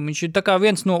 bet viņš ir tā kā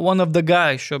viens no one of the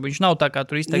guys šobrīd. Viņš nav tā kā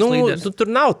tur izteiks līderis.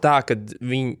 Tur nav tā, ka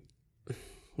viņi...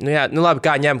 labi,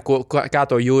 kā ņem, kā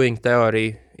to jūņu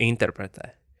teoriju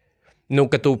interpretē?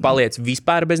 Ka tu paliec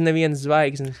vispār bez nevienas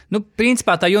zvaigznes?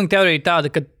 Principā tā jūņu teorija ir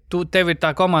tāda, ka tev ir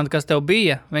tā komanda, kas tev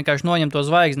bija, vienkārši noņem to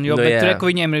zvaigzni, jo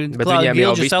viņiem ir klāta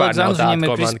Gilģis Alexandrs, viņiem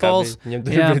ir Chris Pauls.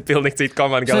 Viņiem ir pilnīgi cita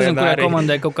komanda. Es nezinu, kurā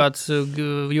komandai kaut kāds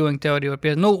viewing teorija var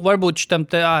pies. Varbūt šitam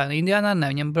Indiānā,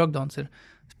 viņam Brogdons ir.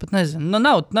 Es pat nezinu.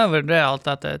 Nav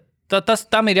realitātē.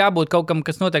 Tam ir jābūt kaut kam,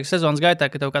 kas notiek sezonas gaitā,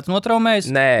 ka tev kāds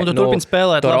notraumējas, un tu turpini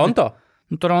spēlēt. Toronto?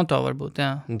 Toronto varbūt,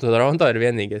 jā. Toronto ir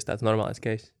vienīgais tāds normālais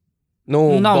case.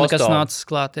 Nav nekas nācis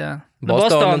klāt, jā.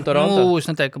 Boston un Toronto. Es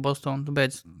neteiktu, ka Boston. Tu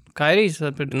beidz Kairijs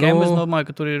pret Kembu, es domāju,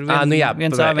 ka tur ir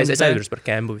viens āviens. Es aizmirsu par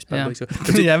Kembu vispār.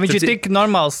 Jā, viņš ir tik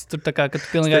normāls, tur tā kā, ka tu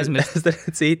pilnīgi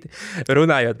aizmirsti.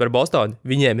 Runājot par Bostonu,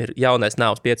 viņiem ir jaunais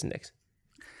nāvs piecinieks.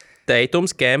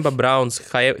 Teitums, Kemba, Browns,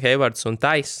 Haywards un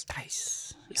Tais.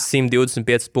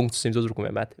 125 punktus 100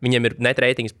 uzbrukumiem met. Viņiem ir net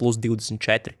ratings plus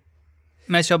 24.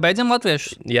 Mēs jau beidzam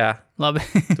latviešus? Jā. Labi.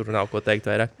 Tur nav ko teikt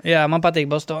vairāk. Jā, man patīk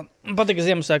Boston. Man patīk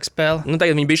Ziemassvētku spēle.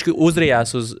 Tagad viņi bišķi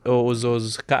uzrījās uz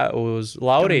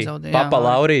Lauriju. Papa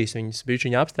Laurijas,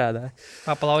 viņu apstrādāja.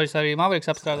 Papa Laurijas arī Mavriks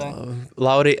apstrādāja.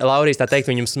 Laurijas, tā teikt,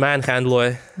 viņam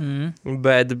manhandloja.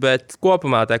 Bet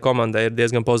kopumā tā komanda ir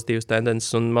diezgan pozitīvas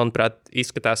tendences, un, manuprāt,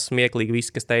 izskatās smieklīgi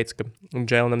visi, kas teica, ka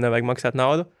Džēlinam nevajag maksāt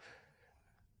naudu.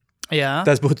 Jā.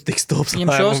 Tas būtu tik stulbs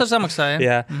lēmums. Viņam šos samaksāja?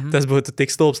 Jā, tas būtu tik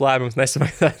stulbs lēmums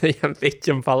nesamaksāt viņam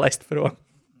piķam palaist prom.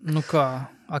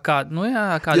 Kādi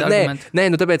argumenti? Nē,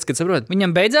 tāpēc, kad saprot.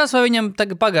 Viņam beidzās vai viņam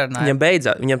tagad pagarināja? Viņam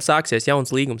beidzās, viņam sāksies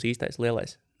jauns līgums īstais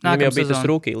lielais. Viņam jau bija tas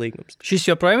rookie līgums. Šis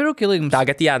joprojām ir rookie līgums?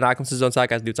 Tagad, jā, nākamā sezona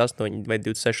sākās 28 vai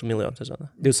 26 miljonu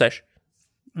sezonā. 26.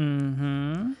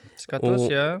 Skatos,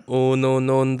 jā.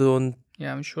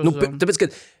 Jā, viņš uzvar. Tāpēc,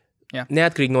 kad jā.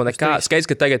 Neatkarīgi no nekā. Skaidrs,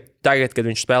 ka tagad, kad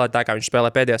viņš spēlē tā, kā viņš spēlē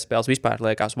pēdējās spēles, vispār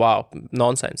liekas, wow,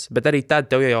 nonsens. Bet arī tad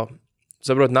tev jau,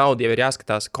 saprot, nauda jau ir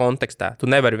jāskatās kontekstā. Tu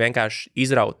nevari vienkārši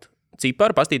izraut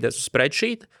ciparu, pastīties uz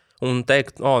spreadsheet un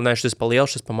teikt, nē, šis pa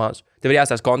lielu, šis pa mazu. Tev ir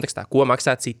jāskatās kontekstā, ko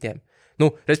maksā citiem.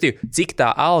 Respektīvi, cik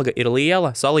tā alga ir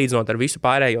liela, salīdzinot ar visu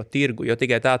pārējo tirgu, jo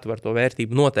tikai tā tu var to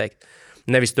vērtību noteikt.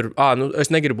 Nevis tur,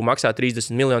 es negribu maksāt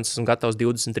 30 miljonus, esmu gatavs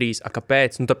 23.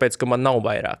 Kāpēc? Tāpēc, ka man nav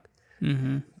vairāk.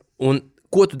 Un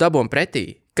ko tu dabūji pretī?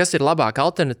 Kas ir labāka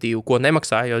alternatīva, ko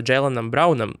nemaksājot Jaylenam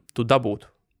Brownam, tu dabūtu?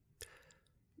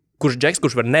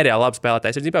 Kurš var nereāli labi spēlēt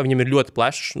aizsardzībā, viņam ir ļoti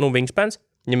plašs, wingspans.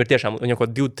 Viņam ir tiešām, viņam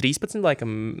kaut 2-13, laikam,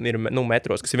 ir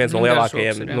metros, kas ir viens no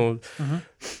lielākajiem.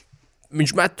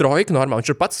 Viņš met trojku normāli,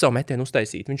 viņš var pats savu metienu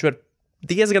uztaisīt. Viņš var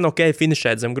diezgan ok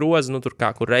finišēt zem groza, tur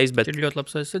kā kur reiz, bet... Viņš ir ļoti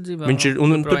labs aizsardzībā.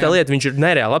 Viņš ir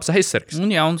nereāli labs aizsargs.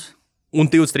 Un jauns. Un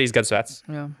 23 gadus vecs.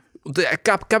 Jā.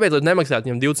 Kāpēc nemaksāt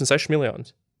viņam 26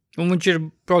 miljonus? Un viņš ir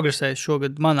progresējis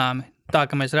šogad manāmi, tā,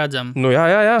 ka mēs redzam.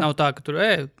 Jā. Nav tā, ka tur,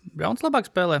 Browns labāk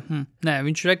spēlē. Nē,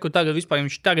 viņš reku tagad vispār,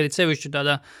 viņš tagad ir sevišķi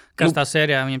tādā kastā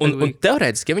sērijā. Un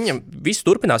teorētiski, ja viņam viss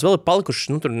turpinās, vēl ir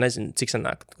palikuši, tur nezinu, cik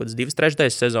sanāk, kaut kāds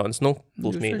 2/3 sezonas,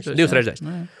 plus mīnus, 2/3.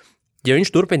 Ja viņš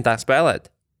turpina tā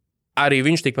spēlēt, arī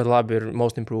viņš tikpat labi ir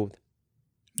most improved.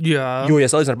 Jā. Jo, ja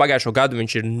salīdzinām ar pagājušo gadu,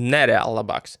 viņš ir nereāli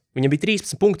labāks. Viņam bija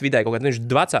 13 punkti vidēji, kaut kā viņš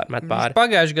dvacāri met pāri. Viņš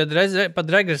pagājušajā gadā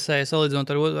pat regresēja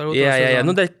salīdzinot ar otro sezonu. Jā,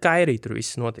 dēļ Kairī tur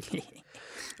viss notika.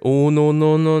 Un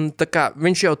tā kā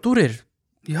viņš jau tur ir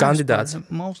kandidāts.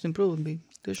 Most improved bija.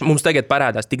 Tieši. Mums tagad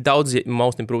parādās tik daudz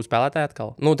most improved spēlētāji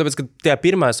atkal. Tāpēc, ka tie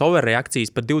pirmās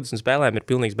overreakcijas par 20 spēlēm ir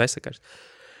pilnīgs bezsakars.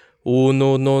 Un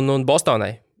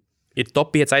Bostonai ir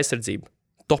top 5 aizsardzība,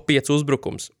 top 5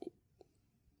 uzbrukums.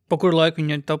 Pa kuru laiku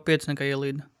viņi ir top 5 nekā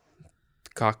ielīda?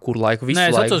 Kā kur laiku? Visu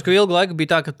laiku? Nē, es atceros, ka ilgu laiku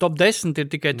bija tā, ka top 10 ir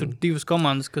tikai tur divas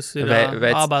komandas, kas ir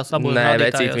abos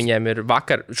rādītājos. Viņiem ir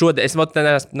vakar. Šodien, es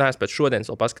neesmu pēc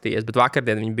šodienas vēl paskatījies, bet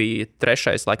vakardien viņi bija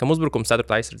 3. laikam uzbrukums, 4.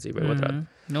 aizsardzībai otrādi.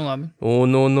 Labi.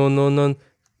 Un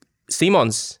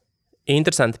Simons,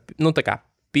 interesanti, tā kā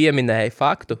pieminēja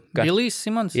faktu, ka... Vilijs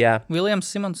Simons? Jā.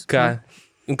 Viljams Simons?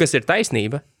 Un kas ir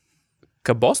taisnība,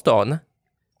 ka Bostona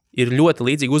ir ļoti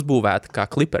līdzīgi uzbūvēta kā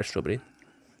Clippers šobrīd.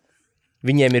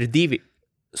 Viņiem ir 2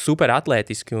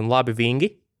 superatlētiski un labi vingi,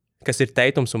 kas ir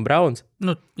Teitums un Browns,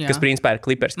 kas principā ir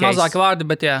Clippers case. Mazāk vārdi,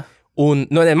 bet jā. Un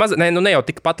ne jau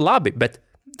tikpat labi, bet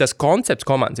tas koncepts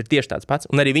komandas ir tieši tāds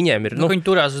pats. Un arī viņiem ir... viņi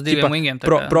turās uz 2 vingiem.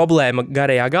 Problēma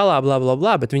garajā galā,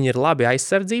 bla, bet viņi ir labi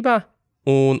aizsardzībā.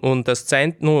 Un tas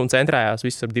centrējās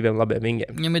viss ar 2 labiem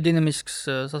vingiem. Viņam ir dinamisks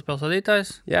saspēles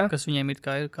vadītājs, kas viņiem ir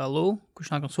kā Lū,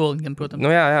 kurš nāk no soliņiem, protams.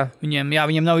 Jā.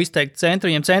 Viņiem nav izteikti centri,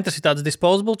 viņiem centrs ir tāds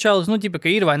disposable čalis, ka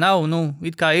ir vai nav,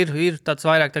 it kā ir tāds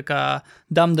vairāk tā kā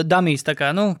dummies, tā kā,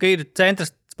 ka ir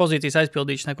centrs pozīcijas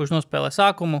aizpildīšanai, kurš nospēlē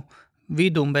sākumu,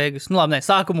 vidu un beigas.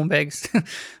 Sākumu un beigas.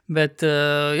 Bet,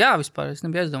 vispār es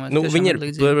nebiju aizdomājis. Viņi ir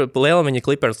liela, viņi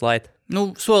Clippers light.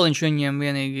 Soliņš viņiem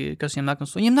vienīgi, kas viņiem nāk no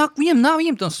soliņa.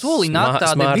 Viņiem to soliņu nāk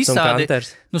tādi visādi.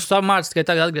 Mārts tikai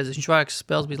tagad atgriezies, viņš vairākas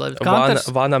spēles bija labi. Kanters.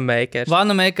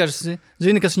 Vanamakers.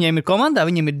 Zini, kas viņiem ir komandā?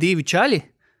 Viņiem ir 2 čaļi,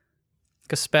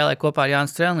 kas spēlē kopā ar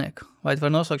Jānis Strēlnieku. Vai tu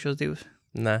vari nosaukt šos 2?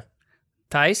 Nē.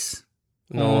 Tais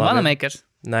un Vanamakers.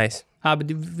 Nice.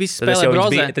 Visi spēlē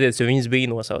brozē. Tad viņas bija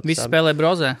nosaukt. Visi spēlē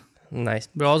brozē.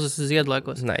 Nice. Brozes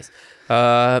ziedlaikos. Nice.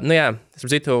 Es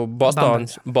citu,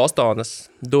 Bostonas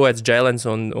duets Jailens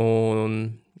un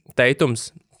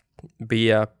Teitums.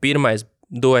 bija pirmais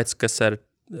duets, kas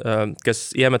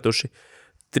iemetuši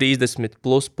 30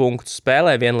 plus punktus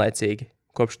spēlē vienlaicīgi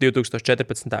kopš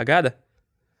 2014. gada.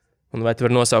 Un vai tu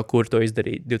vari nosaukt, kur to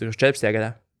izdarīt 2014.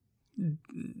 gadā?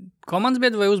 Komandas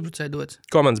biedru vai uzbrucēju dots?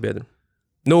 Komandas biedru.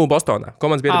 Bostonā.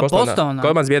 Komandas biedru Bostonā.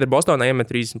 Komandas biedru Bostonā iemet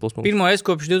 30 plus punktus. Pirmo reizi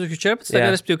kopš 2014.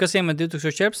 gada, respektīvi, kas iemet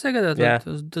 2014. gadā?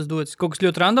 Tas dots. Kaut kas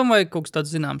ļoti random vai kaut kas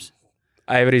tāds zināms?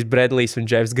 Ivarijs Bredlijs un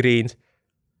Jeffs Greens.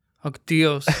 Ak,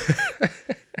 Dievs.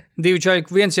 Divi čaļi,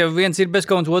 viens ir bez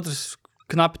komandas, otrs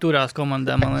knapi turās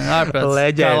komandā, man ārprāts.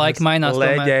 Leģendas. Kā laika mainās.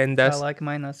 Leģendas. Kā laika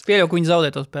mainās. Pieļauju, ka viņi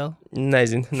zaudē to spēli.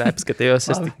 Nezinu, nepaskatījos.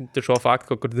 Es šo faktu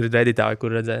kaut kur reditāju,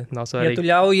 kur redzēju. Nav svarīgi. Ja tu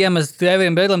ļauj iemest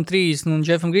Evarijam Bredlijam 30 un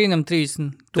Jeffam Greenam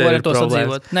 30, tu vari ar to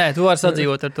sadzīvot. Nē, tu vari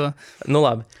sadzīvot ar to.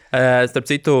 Labi. Starp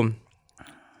citu,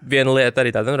 viena lieta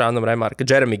arī tāda random remarka,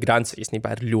 ka Jeremy Grants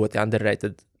īstenībā ir ļoti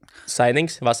underrated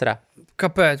signings vasarā.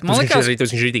 Kāpēc? Man liekas,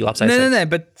 viņš ir rītīgi labs aizsargs. Nē,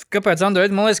 bet kāpēc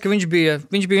underrated? Man liekas, ka viņš bija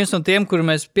viens no tiem,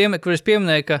 kurus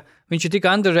pieminēju, ka viņš ir tik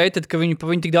underrated, ka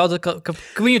viņu tik daudz, ka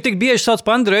viņu tik bieži sauc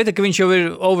par underrated, ka viņš jau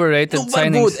ir overrated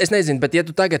signings. Es nezinu, bet ja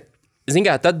tu tagad,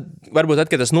 tad varbūt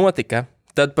kad tas notika,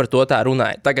 tad par to tā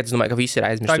runāja. Tagad es domāju, ka visi ir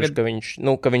aizmirstuši,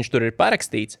 ka viņš tur ir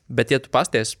parakstīts, bet ja tu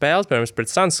pasties spēles, piemēram,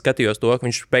 pret Suns skatījos to, ka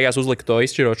viņš beigās uzlika to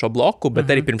izšķirošo bloku, bet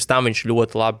arī pirms tam viņš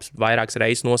ļoti labi vairākas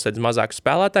reizes nosedz mazākus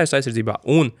spēlētājus aizsardzībā,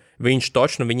 un viņš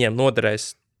točnu viņiem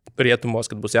noderēs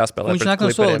rietumos, kad būs jāspēlē. Viņš nāk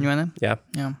no soliņa, vai ne? Jā.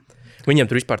 Viņiem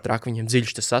tur vispār trāk, viņiem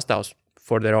dziļš tas sastāvs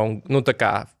for their own, tā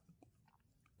kā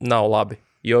nav labi.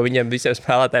 Jo viņiem visiem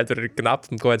spēlētājiem tur ir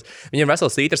knapi. Viņiem ir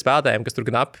vesels sīta ar spēlētājiem, kas tur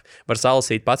knapi var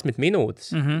salasīt 11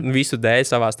 minūtes. Visu dēļ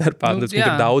savā starpā. Tur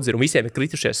daudz ir. Un visiem ir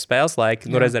kritušies spēles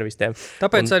laiki, rezervistiem.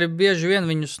 Tāpēc arī bieži vien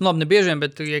viņus, ne bieži vien,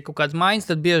 bet ja kaut kāds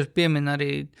maiņas, tad bieži piemin arī.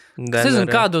 Es nezinu,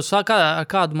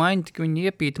 kādu maiņu tik viņi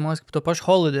iepīta, man liekas, par to pašu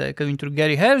Holiday, kad viņi tur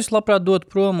Gary Harris labprāt dot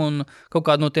prom un kaut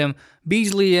kādu no tiem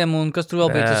Beasleyiem un kas tur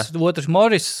vēl bija tas otrs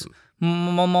Morris,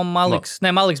 Maliks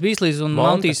Beasley's un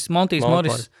Montijs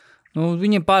Morris.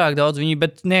 Viņiem pārāk daudz,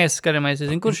 bet neaizskaramies,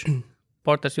 zinu, kurš?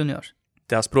 Porters juniors.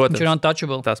 Tās, protams. Viņš ir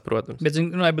untouchable. Tās, protams. Bet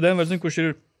Denver, zinu, kurš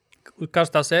ir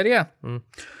karstā sērijā?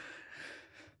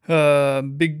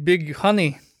 Big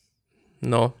Honey.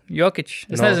 Jokic.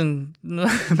 Es nezinu,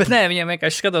 bet nē, viņiem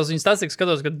vienkārši skatos, viņas statistikas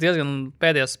skatos, ka diezgan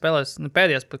pēdējās spēlēs,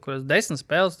 pat kuras 10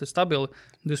 spēles, tas stabili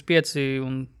 25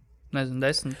 un... Nezinu,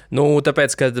 10.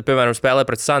 Tāpēc, kad, piemēram, spēlē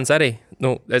pret Suns arī,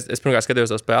 es pirmkārt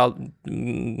skatījos to spēli,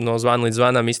 no zvana līdz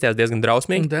zvanam izstājās diezgan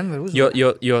drausmīgi,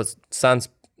 jo Suns,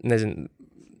 nezinu,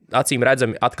 acīm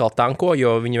redzami atkal tanko,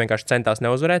 jo viņi vienkārši centās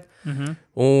neuzvarēt,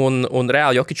 un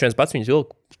reāli Jokic viens pats viņus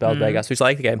vilka spēles beigās, visu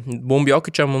laiku tikai bumbi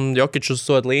Jokicam un Jokic uz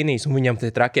soda līnijas, un viņam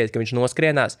tie trakieti, ka viņš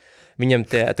noskrienās. Viņam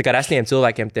tā kā resniem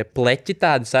cilvēkiem tie pleķi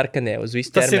tādi sarkanie uz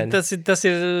visu ķermeni. Tas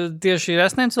ir tieši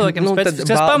resniem cilvēkiem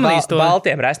specifiski. Es pamanīju to.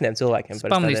 Baltiem resniem cilvēkiem. Es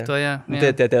pamanīju to, jā.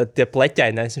 Tie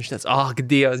pleķainais, viņš tāds,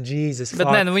 Dievs, Jesus.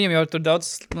 Bet nē, viņam jau tur daudz,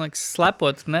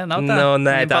 slepot, ne? Nav tā?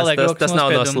 Nē, tas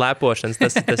nav no slepošanas,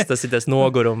 tas ir tas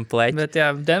noguruma pleķi. Bet jā,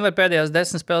 Denver pēdējās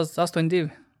 10 spēles 8-2.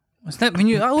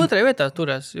 Viņu otrajā vietā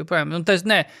turēs, joprojām.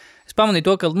 Es pamanīju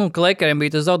to, ka Lakeriem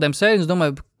bija tas zaudējums sērijas, un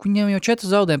domāju, viņiem jau 4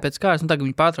 zaudējumi pēc kārtas, tagad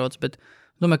viņi pārtrauc, bet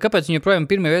domāju, kāpēc viņi joprojām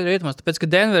pirmajā rietumās? Tāpēc, ka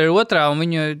Denver ir otrā, un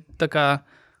viņi tā kā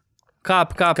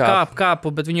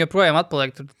kāpu, bet viņi joprojām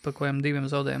atpaliek tur par kādiem 2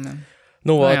 zaudējumiem.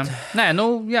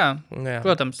 Jā,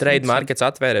 protams. Trade markets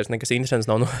atvērēs, nekas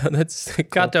interesants nav noticis.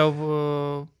 Kā tev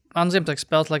Ziemassvētku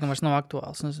spēles laikam vairs nav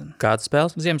aktuāls, nezinu. Kādas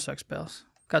spēles? Ziemassvētku spēles.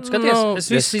 Kā tu skaties? Es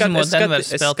visu izņemot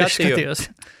Denveras spēli, skatījos.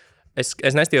 Es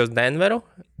neskatījos Denveru,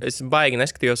 es baigi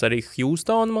neskatījos arī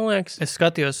Houstonu, man liekas. Es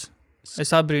skatījos,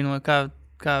 es apbrīnoju,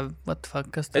 what the fuck,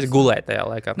 kas tas? Es gulēju tajā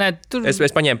laikā. Nē, tur... Es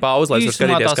paņēmu pauzi, lai es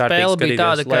skatīties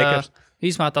kārtīgi,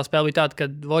 īsumā tā spēle bija tāda, ka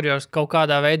Warriors kaut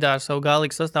kādā veidā ar savu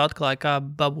galīgu sastāvu atklāja, kā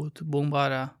babūtu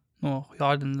bumbārā no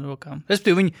Hardena rokām.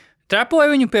 Respektīvi, viņi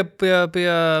trapoja viņu pie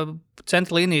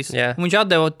centra līnijas, un viņš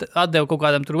atdeva kaut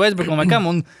kādam tur Westbrookam vai kam,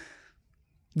 un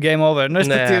game over.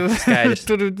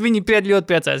 Tur viņi ļoti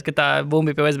priecājas, ka tā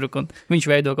bumba pie Westbrook un viņš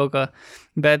veido kaut kā.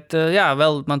 Bet jā,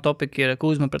 vēl man topika ir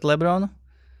Kuzma pret Lebronu.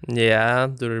 Jā,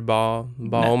 tur ir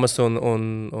baumas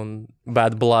un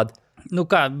bad blood.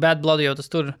 Kā bad blood jau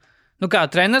tas tur. Kā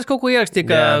treneris kaut ko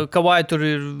ierakstīja, ka vai tur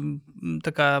ir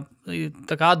tā kā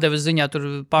atdeves ziņā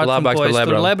tur pārtumpojas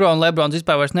tur Lebrons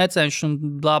vispār vairs necenšas un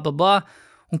blā, blā, blā.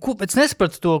 Un es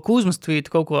nesapratu to Kuzmas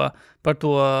tvītu kaut ko par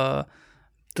to...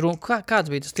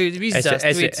 Kāds bija tas tvīts?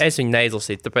 Es viņu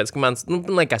neizlasīju, tāpēc, ka man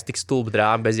liekas tik stulba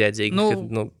drāma, bezjēdzīgi.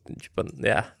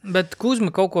 Bet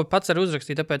Kuzma kaut ko pats arī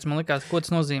uzrakstīja, tāpēc man liekas, ko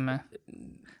tas nozīmē.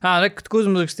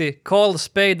 Kuzma uzrakstīja, call a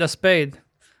spade a spade.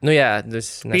 Nu jā,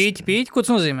 Pīķi, ko tas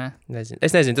nozīmē? Nezinu.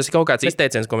 Es nezinu, tas ir kaut kāds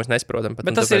izteiciens, ko mēs nesaprotam.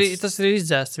 Bet tas ir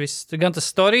izdzēsts viss. Gan tas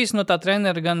stories no tā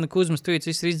trenera, gan Kuzmas tweets,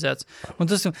 viss ir izdzēsts. Un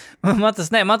man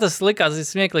tas likās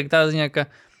smieklīgi tā ziņā, ka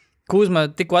Kuzma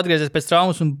tikko atgriezies pēc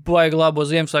traumas un baigi labo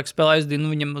Ziemassvētku spēlē aizdīja,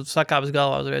 viņam sakāpes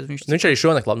galvā uzreiz. Viņš arī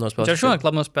šonakt labi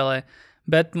nospēlēja.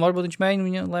 Bet varbūt viņš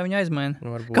mēģina, lai viņu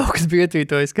aizmaina. Kaut kas bija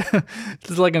ietvītojis, ka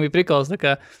tas laikam bija prikals, tā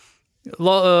kā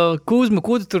Kuzma,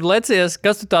 ko tu tur lecies,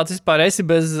 kas tu tāds vispār esi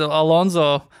bez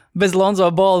Lonzo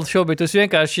Ball šobrīd, tu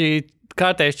vienkārši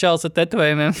kārtējis čels ar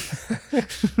tetovējumiem.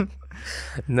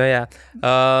 Nu jā,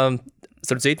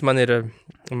 starp citu, man ir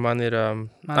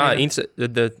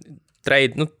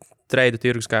trade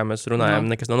tirgus, kā mēs runājām,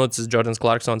 nekas nav noticis, Jordans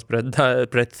Clarksons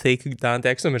pret Thick Dante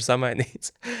Exum ir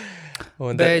samainīts.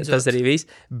 Un tas arī viss.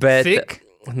 Thick?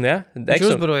 Jā,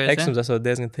 Exums esot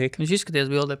diezgan thick. Viņš izskaties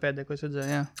bildē pēdējā, ko es redzēju,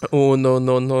 jā.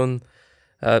 Un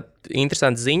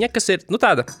interesanta ziņa, kas ir,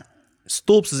 tāda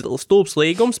stulbs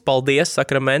līgums, paldies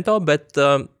Sacramento, bet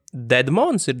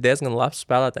Dedmons ir diezgan labs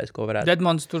spēlētājs, ko varētu.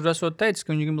 Dedmons tur esot teicis,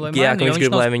 ka viņš grib, lai maina. Jā, ka viņš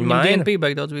grib, lai viņu maina. Viņam DNP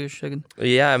beig daudz bijuši tagad.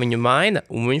 Jā, viņu maina,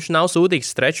 un viņš nav sūdīgs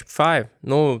stretch 5.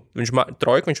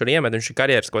 Trojku viņš var iemet, viņš ir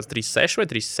karjeras kaut kāds 3-6 vai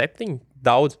 3-7,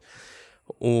 daudz.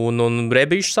 Un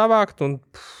rebīšu savākt.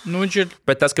 Viņš ir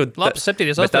tas, ka, labs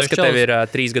 7-8. Bet tas, ka tev ir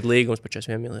 3 gadu līgums par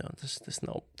 41 miljonu,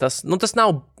 tas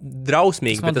nav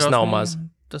drausmīgi, bet tas nav maz.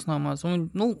 Tas nav maz.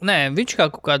 Viņš kā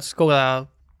kaut kādā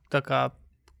tā kā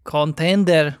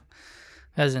contender,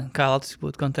 nezinu, kā Latvijas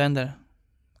būtu contender.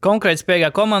 Konkrēti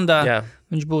spējīgā komandā, jā.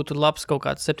 Viņš būtu labs kaut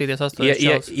kāds 7-8.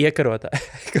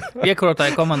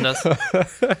 Iekarotāji komandās.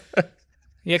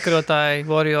 Iekarotāji,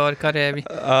 Warriori, karēvi.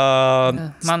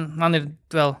 Man ir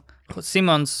vēl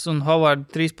Simons un Howard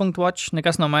 3-punktu watch,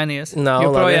 nekas nav mainījies.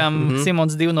 Joprojām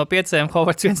Simons 2 no 5,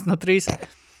 Howards 1 no 3.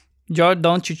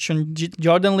 Doncic un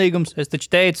Jordan līgums, es taču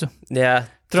teicu. Jā.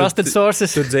 Trusted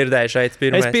sources. Tu dzirdēji šeit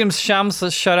pirmais. Es pirms Šams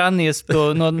Šaranijas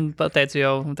to pateicu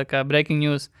jau, tā kā breaking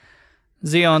news.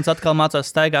 Zions atkal mācās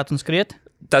staigāt un skriet.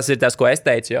 Tas ir tas, ko es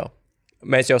teicu jau.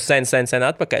 Mēs jau sen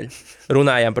atpakaļ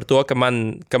runājām par to, ka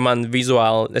man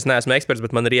vizuāli, es neesmu eksperts,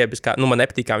 bet man ir riebis, man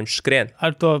nepatīk, kā viņš skrien.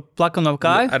 Ar to plakano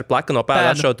kāju? Ar plakano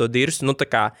pēdu atšaut to dirsu,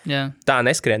 tā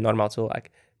neskrien normāli cilvēki.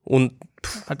 Un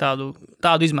ar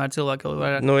tādu izmēru cilvēku jau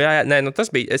vairāk. Tas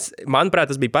bija,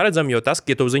 manuprāt, tas bija paredzami, jo tas,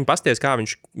 ja tu uz viņu pasties, kā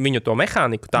viņu to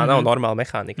mehāniku, tā nav normāla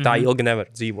mehānika, tā ilgi nevar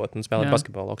dzīvot un spēlēt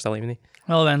basketbolu augstā līmenī.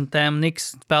 Vēl viena tēma,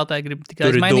 Niks spēlētāji grib tikai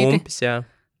aizmainīti. Tur ir dumpis, jā.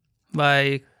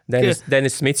 Vai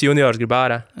Dennis Smits juniors grib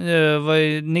ārā.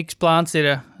 Vai Niks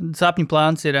sapņu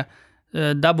plāns ir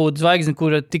dabūt zvaigzni,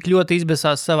 kura tik ļoti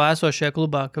izbēsās savā esošajā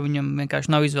klubā, ka viņam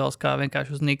vienkārši nav izvēles, kā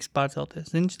vienkārši uz Niks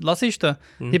pārcelties. Lasīšu to?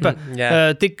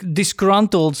 Tik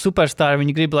disgruntled superstar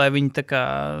viņi grib, lai viņi tā kā...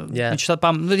 Viņš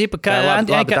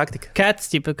labi taktika.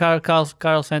 Cats,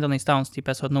 Karls Anthony Towns,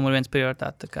 esot numur 1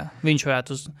 prioritāte. Viņš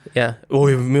varētu uz... Jā,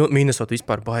 Minnesota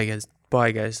vispār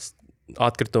baigais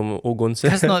atkritumu uguns.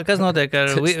 Kas notiek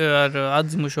ar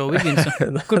atzimušo Wigginsu?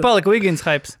 Kur palika Wiggins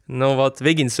hypes?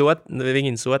 Wiggins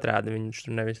otrādi, viņš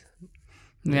tur nevis.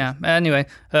 Jā, anyway.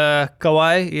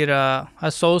 Kawhi ir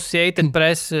Associated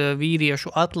Press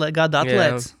vīriešu gada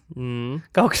atlēts.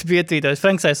 Kaut kas bija ietvītojis.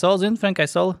 Franks Aizsola, zini? Frank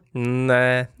Aizsola?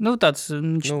 Nē. Tāds,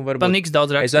 pa Niks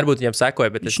daudz raksta. Es varbūt viņam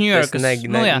sekoju, bet es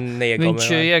neiegaumēju. Viņš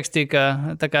ierakstīja, ka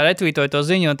tā kā retvītoja to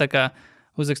ziņu, tā kā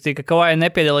uzrakstīja, ka Kawhi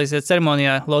nepiedalīsies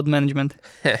ceremonijā load management.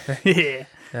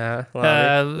 Jā,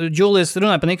 labi. Julius,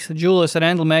 runāja par Niks, Julius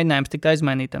Randle mēģinājums tikt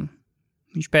aizmainītam.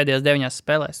 Viņš pēdējās 9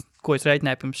 spēlēs, ko es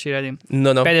reiķināju pirms šī redzījuma.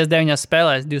 Pēdējās 9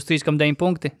 spēlēs, 23,9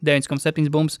 punkti, 9,7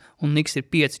 bumbas, un Niks ir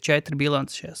 5-4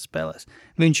 bilants šajās spēlēs.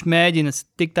 Viņš mēģina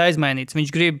tikt aizmainīts,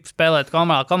 viņš grib spēlēt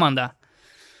komandā.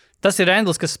 Tas ir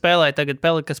Randles, kas spēlē tagad,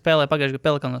 kas spēlē pagājušajā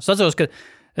Pelikanos. Es atceros, ka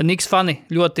Niks fani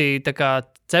ļoti tā kā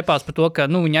cepās par to,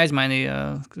 ka viņi aizmainīja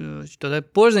šo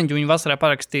Porziņu, viņi vasarā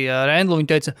parakstīja Randlu,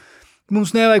 viņi teica,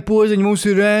 mums nevajag Porziņu, mums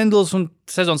ir Randls, un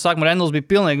sezonas sākumā Randls bija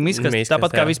pilnīgi miskas,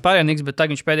 tāpat kā vispārējā Niks, bet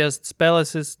tagad viņš pēdējās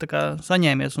spēlēs tā kā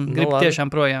saņēmies un grib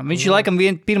tiešām projām. Viņš ir laikam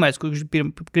pirmais, kurš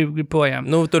grib projām.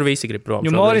 Tur visi grib projām.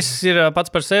 Jo Morris ir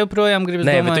pats par sevi projām, grib,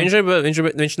 Nē, bet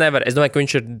viņš nevar. Es domāju, ka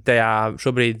viņš ir tajā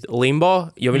šobrīd limbo,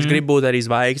 jo viņš grib būt arī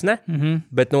zvaigzne,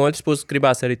 bet no otras puses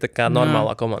gribās arī tā kā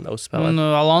normālā komandā uzspēlēt. Un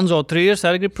Alonzo Triers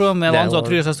arī grib projām. Alonzo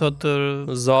Triers esot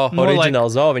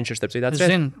original Zo, viņš ir starp citu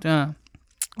atceries. Zinu, jā.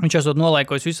 Viņš esot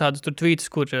nolaikojis visādus tur tvītus,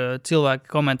 kur cilvēki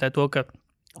komentē to, ka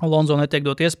Alonzo netiek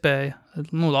dot iespēju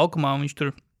laukumā, un viņš tur,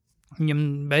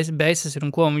 viņam beises ir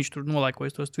un ko, un viņš tur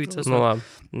nolaikojas tos tvītus.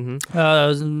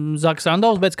 Zaks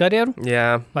Randolfs beidz karjeru?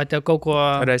 Jā. Vai tev kaut ko...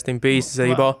 Rest in peace,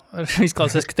 Zaibo.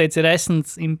 Izklausies, ka teici rest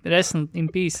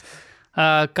in peace.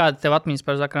 Kāda tev atmiņas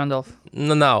par Zaku Randolfu?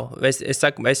 Nu, nav.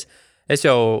 Es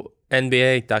jau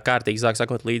NBA tā kārtīgi sāku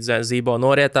sakot līdz Zībo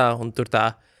norietā, un tur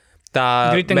tā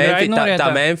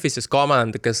Memphisas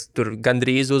komanda, kas tur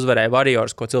gandrīz uzvarēja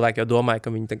Warriors, ko cilvēki jau domāja,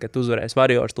 ka viņi tagad uzvarēs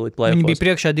Warriors tūlīt play-offs. Viņi bija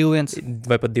priekšā 2-1.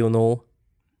 Vai pat 2-0.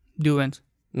 2-1.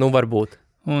 Nu, varbūt.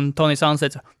 Un Tonijs Alns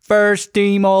teica, first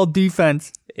team all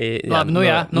defense. Labi,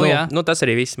 jā. Tas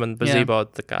arī viss man par Zībo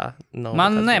tā kā nav.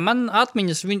 Man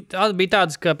atmiņas bija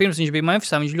tādas, ka pirms viņš bija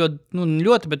Memphisā, viņš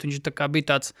ļoti, bet viņš tā kā bija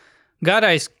tāds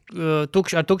garais, ar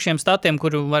tukšiem statiem,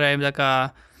 kuru varēja tā kā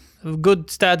good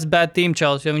stats, bad team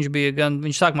čalis, jo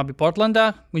viņš sākumā bija Portlandā,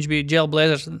 viņš bija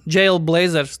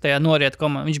Jailblazers tajā noriet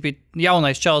komandā. Viņš bija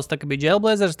jaunais čalis, tā kā bija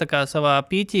Jailblazers, tā kā savā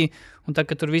pīķī, un tā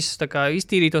kā tur viss tā kā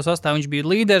iztīrīto sastāv, viņš bija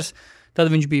līderis,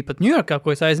 tad viņš bija pat Ņujorkā,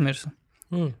 ko es aizmirsu.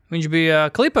 Viņš bija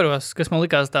Clipperos, kas man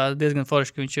likās tā diezgan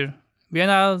forši, ka viņš ir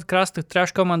vienā krasta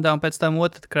trash komandā un pēc tam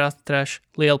otrā krasta trash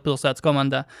liela pilsētas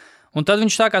komandā. Un tad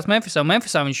viņš sākās Memphisā.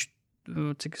 Memphisā viņš,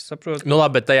 cik es saprotu... Nu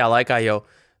labi, bet tajā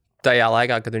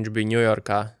laikā, kad viņš bija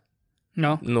Ņujorkā...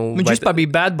 No. Viņš vispār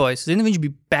bija bad boys. Zini, viņš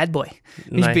bija bad boy.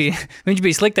 Viņš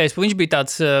bija sliktais. Viņš bija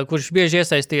tāds, kurš bieži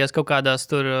iesaistījās kaut kādās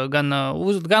tur gan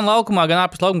laukumā, gan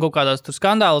ārpus laukuma kaut kādās tur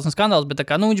skandālus, bet tā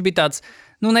kā, viņš bija tāds,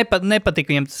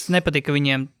 nepatika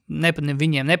viņiem,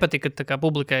 nepatika tā kā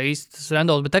publikai īstas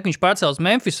Randolfs, bet tā, ka viņš pārcēlās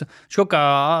Memphisu, viņš kaut kā,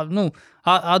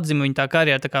 atzima viņa tā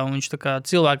karjeru, tā kā viņš tā kā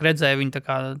cilvēki redzēja viņu tā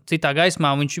kā citā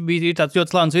gaismā, un viņš bija tāds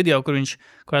ļoti slāns video,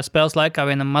 kurā spēles laikā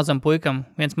viens mazs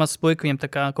puika viņam tā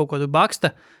kā kaut ko tur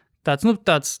baksta,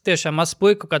 tāds tiešām mazs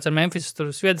puika, kāds ar Memphisu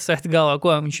tur sviedasēta galvā,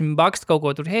 ko viņš viņam baksta kaut ko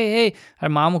tur, hei, ar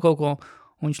māmu kaut ko.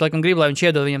 Un viņš laikam grib, lai viņš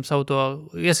iedod viņam savu to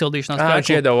iesildīšanās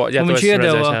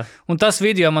krēklu. Un tas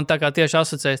video man tā kā tieši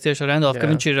asociējas tieši ar Randolfu, ka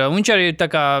viņš arī tā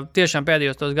kā tiešām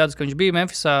pēdējos tos gadus, kad viņš bija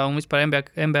Memphisā un vispār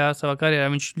NBA savā karjerā,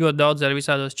 viņš ļoti daudz arī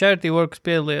visādos charity works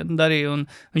darīja, un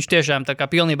viņš tiešām tā kā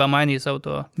pilnībā mainīja savu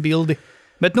to bildi.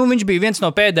 Bet, viņš bija viens no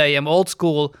pēdējiem old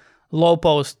school low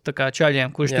post tā kā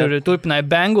čaļiem, kurš tur turpināja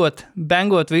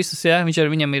bangot visus, viņš ar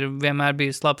viņam ir vienmēr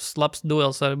bijis labs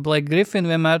duels ar Blake Griffin,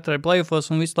 vienmēr tur ar playoffos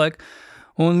un visu laiku.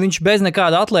 Un viņš bez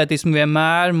nekāda atletisma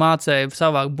vienmēr mācēja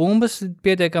savākt bumbas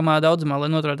pietiekamā daudzumā, lai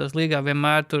noturētos līgā,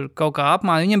 vienmēr tur kaut kā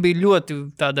apmāca. Viņam bija ļoti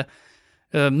tāda,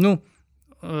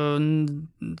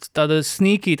 tāda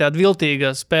sneaky, tāda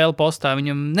viltīga spēle postā.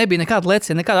 Viņam nebija nekāda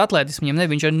leciena, nekāda atletisma, viņam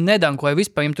nebija, viņš arī nedankoja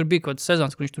vispār. Viņam tur bija kaut kāds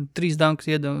sezons, kur viņš tur 3 dankus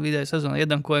vidēji sezonā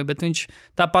iedankoja, bet viņš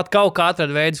tāpat kaut kā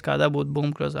atrada veidus, kā dabūt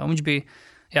bumbukrozā. Viņš bija,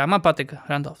 man patika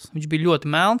Randolfs. Viņš bija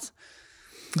ļoti melns,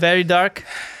 very dark.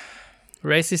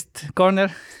 Racist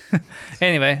corner.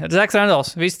 Anyway, Zaks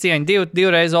Randolfs, visi cieņi, divu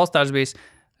reizi All-Stars bijis.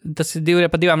 Tas ir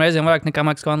pa 2 reizēm vairāk nekā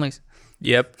Maiks Konlijs.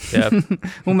 Yep.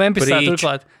 Un Memphisā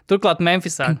turklāt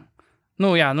Memphisā.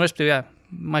 Respektīvi,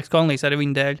 Maiks Konlijs arī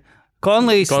viņa dēļ.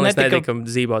 Konlijs netika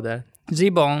Zībo dēļ.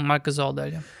 Zībo un Marka Zola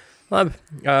dēļ, jā. Labi.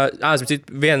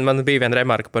 Man bija viena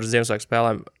remarka par Ziemassvētku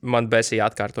spēlēm. Man besīja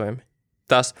atkārtojumi.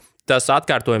 Tas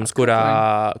atkārtojums,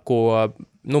 ko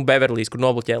Beverlijs, kur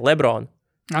nobloķēja Lebronu.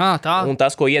 Tā. Un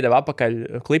tas, ko iedeva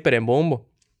apakaļ Clipperiem bumbu,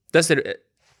 tas ir,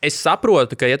 es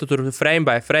saprotu, ka ja tu tur frame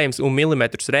by frames un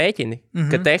milimetrus rēķini,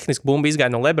 ka tehniski bumba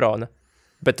izgāja no Lebrona,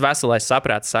 bet veselais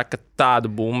saprāts saka, ka tādu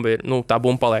bumbu ir, tā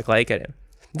bumba paliek Lakeriem.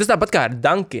 Tas tāpat kā ar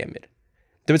dankiem ir.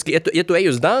 Tāpēc, ka ja tu ej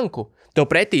uz danku, tev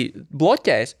pretī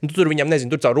bloķēs, un tu tur viņam,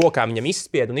 tur caur rokām viņam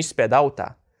izspied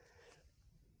autā.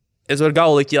 Es varu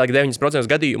galvu likt ielikt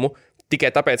 90% gadījumu, tikai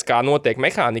tāpēc, kā notiek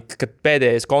mehānika, kad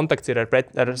pēdējais kontakts ir ar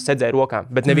sedzēju rokām,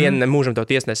 bet neviena mūžam tev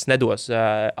tiesnesis nedos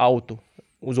autu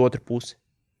uz otru pusi.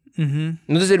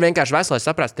 Tas ir vienkārši veselais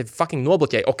saprāts, tevi fucking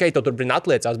nobloķēja. Ok, tev tur brīn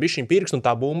atliecās bišķiņ pirksts, un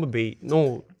tā bumba bija,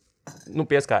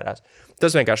 pieskārās.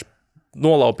 Tas vienkārši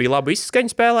nolaupīja labu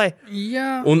izskaņu spēlē,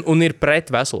 un ir pret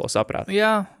veselo saprātu.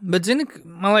 Jā, bet zini,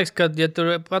 man liekas, ka ja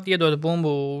tur pat iedod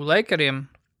bumbu Lakeriem,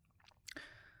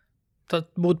 tad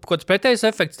būtu kaut kāds pretējs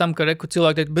efekts tam, ka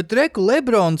cilvēki teikt, bet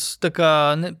Lebrons tā kā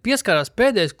pieskārās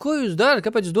pēdējais, ko jūs darat,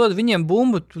 kāpēc jūs dodat viņiem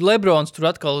bumbu, Lebrons tur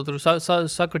atkal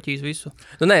sakruķīs visu.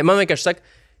 Man vienkārši saka,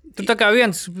 tur tā kā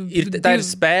viens... Tā ir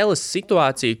spēles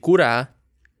situācija, kurā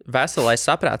veselais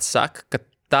saprāts saka, ka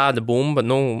tāda bumba,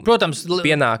 protams,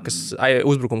 pienākas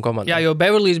uzbrukuma komandai. Jā, jo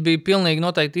Beverlijs bija pilnīgi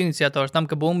noteikti iniciators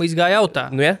tam, ka bumba izgāja autā.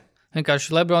 Jā.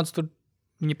 Vienkārši Lebrons tur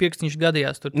viņa pirkstiņš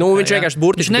gadījās tur. Viņš vienkārši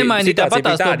burtiski nemainīja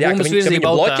tāpatās to bumbas virzību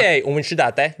autā. Bloķēja, un viņš šitā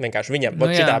vienkārši viņam,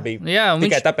 šitā bija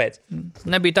tikai tāpēc.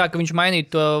 Nebija tā, ka viņš mainīja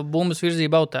to bumbas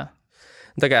virzību autā.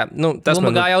 Tā kā, tas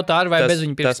bumba gāja autā ar vai bez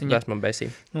viņa pirkstiņa. Tas man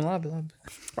besīja. Labi.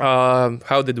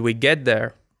 How did we get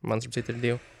there? Man ir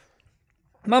 2.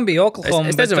 Man bija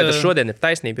Oklahoma. Es nezinu, vai tas šodien ir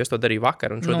taisnība, jo es to darīju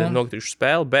vakar, un šodien nokritīšu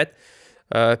spēli, bet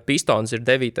Pistons ir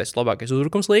 9. labākais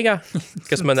uzbrukums līgā,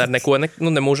 kas man ar neko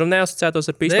nemūžam neasociētos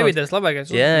ar Pistons. 9. labākais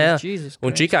uzbrukums. Jā.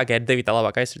 Un Čikāga ir 9.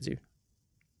 labākā aizsardzība.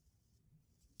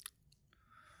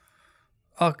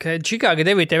 Ok, Čikāga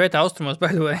 9. vietā austrumos,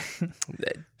 baidoja.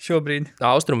 Šobrīd.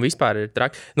 Austrumu vispār ir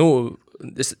traki.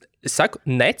 Es saku,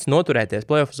 Nets noturēties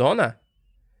playoff zonā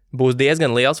būs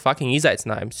diezgan liels fucking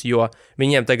izaicinājums, jo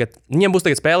viņiem būs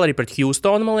tagad spēle arī pret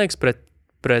Houstonu, man liekas, pret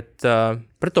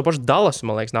to pašu Dallasu,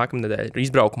 man liekas, nākamnedēļ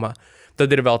izbraukumā. Tad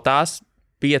ir vēl tās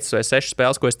 5 vai 6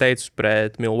 spēles, ko es teicu,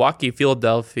 pret Milwaukee,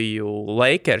 Philadelphia,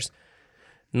 Lakers.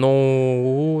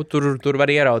 Tur var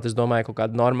ieraut, es domāju, kaut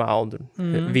kādu normālu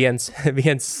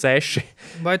 1-6.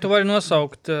 Vai tu vari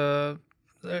nosaukt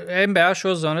NBA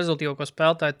šo zonu rezultīvāko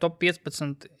spēlētāju top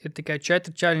 15 ir tikai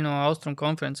 4 čaļi no Austrum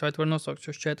konferences. Vai tu vari nosaukt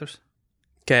šos 4?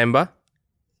 Kemba?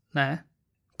 Nē.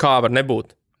 Kā var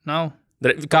nebūt? Nav.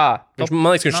 Kā?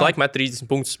 Man liekas, ka viņš laikam met 30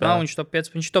 punktus spēlē. Nav, viņš top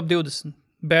 15, viņš top 20.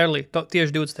 Barely,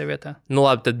 tieši 20. vietā. Nu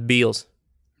labi, tad Bills.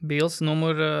 Bills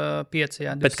numur 5,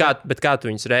 jā. 20. Bet kā tu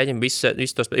viņus rēģini? Visu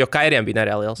to spēlē? Jo Kairiem bija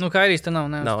nereāli liels. Kairijs te nav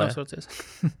saucies.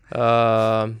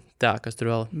 Tā, kas tur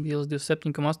vēl? Bills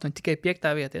 27,8, tikai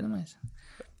 5. vietā, iedomājies.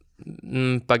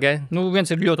 Pagai. Viens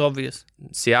ir ļoti obvious.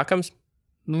 Siakams?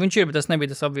 Viņš ir, bet tas nebija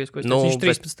tas obvious, ko es teicu. Viņš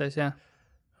 13. jā.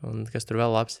 Un kas tur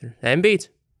vēl labs ir? Embiids?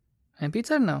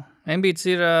 Embiids arī nav. Embiids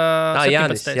ir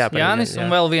 17. Jānis un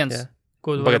vēl viens.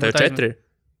 Pagad tev 4 ir?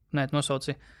 Nē,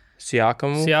 nosauci.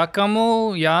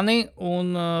 Siakamu, Jāni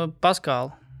un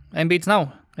Paskālu. Embiids nav.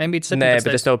 Embiids 17. Nē,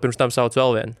 bet es tev pirms tam saucu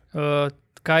vēl vienu.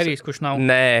 Kairijs, kurš nav.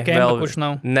 Nē, Kemba, kurš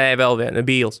nav. Nē, vēl vienu.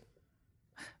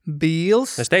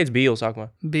 Bills. Es teicu Bills sākumā.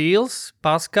 Bills,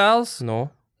 Paskāls. No.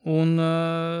 Un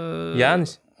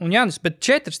Jānis. Un Jānis, bet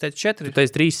 4, teicu 4. Tu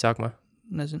teici 3 sākumā.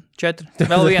 Nezinu, 4.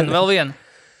 Vēl vienu.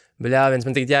 Bļā, viens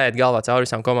man tikai jāiet galvā cauri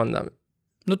visām komandām.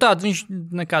 Tāds viņš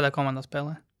nekādā komandā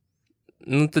spēlē.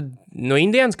 Tad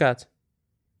Indians kāds?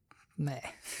 Nē.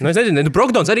 Es nezinu,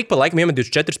 Brogdons arī pa laikam iemet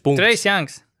 24 punktus. Trace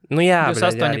Youngs. Jā,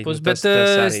 8,5, bet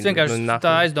es vienkārši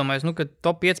tā aizdomājos, ka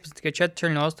top 15 tikai 4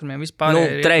 čaļi no austrumiem vispār.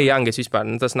 Trae Youngs vispār,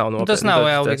 tas nav nopietni. Tas nav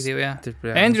objektīvi, jā.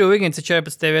 Andrew Wiggins ir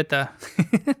 14. vietā.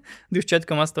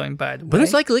 24,8 pēdu. Bet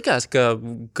es laikam likās, ka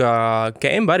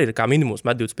Kemba arī ir kā minimums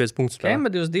met 25 punktus. Kemba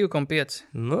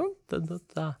 22,5. Tad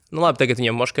tā. Labi, tagad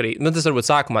viņam moškarī. Tas varbūt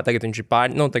sākumā, tagad viņš ir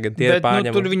tagad tie ir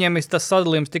pārņemami. Tur viņiem ir tas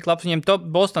sadalījums tik labs. Viņiem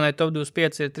Bostonai top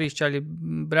 25 ir 3 čaļi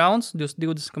Browns,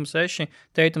 20,6,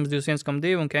 Tatums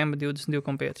 21,2 un Kemba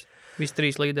 22,5. Visi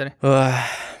 3 līderi.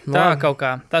 Tā kaut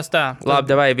kā. Tas tā. Labi,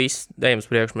 davai viss. Ejam uz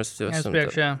priekšu. Ejam uz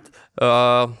priekšu, jā.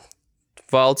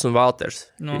 Valts un Valters.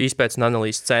 Izpēc un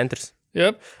analīzes centrs.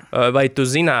 Yep. Vai tu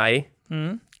zināji,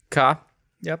 ka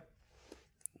Yep.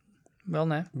 Vēl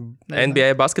nē.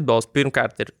 NBA basketbols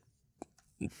pirmkārt ir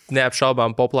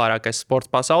neapšaubām populārākais sports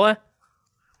pasaulē.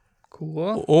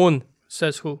 Ko? Un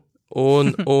Says who?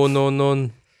 Un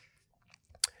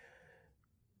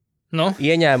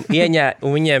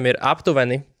viņiem ir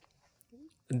aptuveni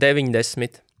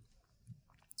 94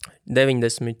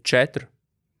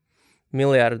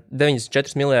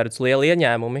 miljārdus lieli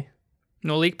ieņēmumi.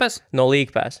 No League Pass?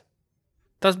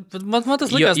 Man tas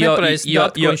likās nepareizi. Jo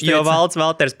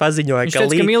Valters paziņoja,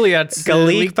 ka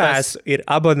League Pass ir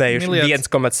abonējuši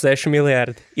 1,6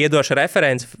 miljārdi. Iedošu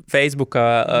referenci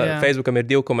Facebookam ir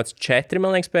 2,4,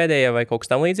 man liekas, pēdējie vai kaut kas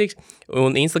tam līdzīgs.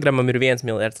 Un Instagramam ir 1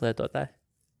 miljārds lietotāji.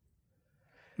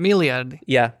 Miljardi?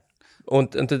 Jā. Un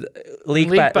tad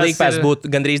League Pass būtu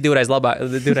gandrīz divreiz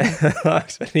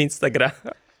labāks par Instagram.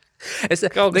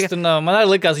 Kaut kas tur nav. Man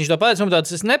arī likās, viņš to pateica,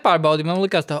 es nepārbaudīju, man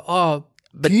likās tā,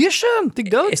 bet tiešām tik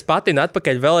daudz? Es patinu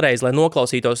atpakaļ vēlreiz, lai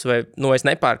noklausītos, vai es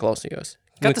nepārklausījos.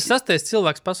 Katrs 6.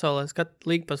 cilvēks pasaulē, kad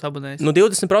League Pass abonējas?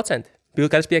 20%.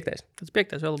 Katrs 5. Kāds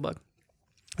 5. vēl labāk?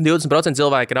 20%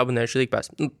 cilvēki ir abonējuši League Pass.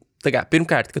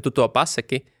 Pirmkārt, kad tu to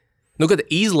pasaki, kad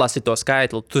izlasi to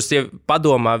skaitli, tu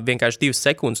padomā vienkārši 2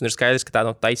 sekundes un ir skaidrs, ka tā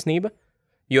nav taisnība.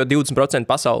 Jo 20%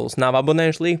 pasaules nav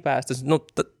abonējuši League Pass. Tas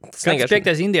vienkārši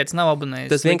 5. indietis nav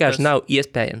abonējis. Tas vienkārši nav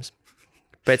iespējams.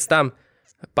 Pēc tam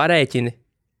parēķini.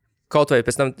 Kaut vai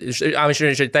pēc tam,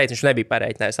 viņš teica, viņš nebija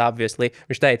parēķinājis, obviously.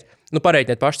 Viņš teica,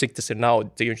 parēķiniet paši, cik tas ir nauda,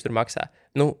 cik viņš tur maksā.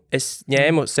 Es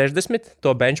ņēmu 60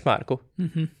 to benchmarku,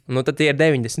 tad tie ir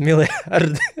 90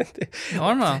 miljardi.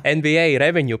 Normāli. NBA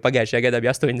revenue pagājušajā gadā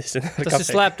bija 80. Tas ir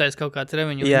slēptais kaut kāds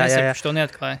revenue, nesaka, to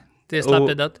neatklāja. Tie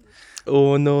slēptie dati.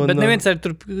 Bet neviens arī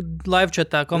tur live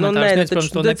chatā komentārs protams,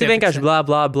 to nepiefiksē. Tas ir vienkārši blā.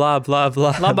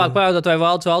 Labāk pajautāt, vai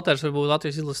Valters varbūt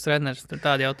Latvijas izlases treneris. Tur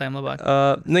tādi jautājumi labāk.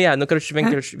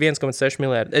 Vienkārši 1,6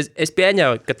 miljardi. Es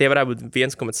pieņēmu, ka tie varētu būt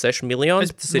 1,6 miljoni.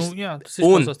 Tas ir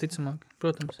ticamāk,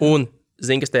 protams. Un,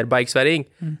 zini, kas te ir baigi svarīgi,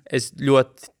 es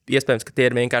ļoti iespējams, ka tie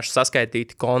ir vienkārši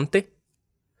saskaitīti konti,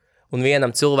 Un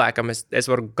vienam cilvēkam es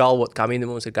varu galvot, kā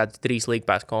minimums ir kādi 3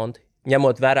 līgpēs konti.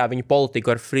 Ņemot vērā viņu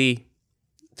politiku ar free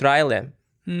trialiem.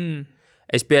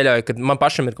 Es pieļauju, ka man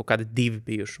pašam ir kaut kādi 2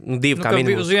 bijuši. 2 kā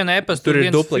minimums. Uz vienu e-pastu tur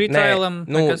ir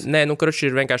duplikāts. Karuši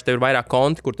ir vienkārši tev ir vairāk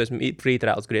konti, kur tu esi free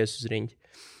trials griezis uz riņķi.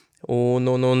 Un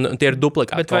tie ir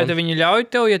duplikāti. Bet vai viņi ļauj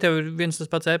tev, ja tev ir viens tas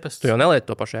pats e-pasts? Tu jau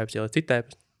nelieti to pašu e-pastu, jau ir cita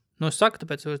e-pasta. Nu, es saku,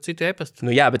 tāpēc ir citu e-pastu.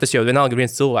 Nu jā, bet tas jau vienalga ir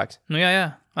viens cilvēks. Nu jā.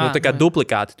 Tā kā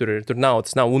duplikāti tur nav,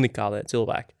 tas nav unikālie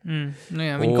cilvēki. Nu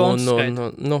jā, viņi kontus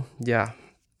skaita. Jā.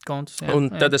 Kontus, jā. Un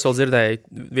tad es vēl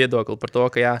dzirdēju viedokli par to,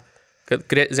 ka jā, ka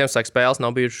Ziemassvētku spēles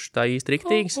nav bijušas tā īsti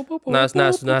riktīgas.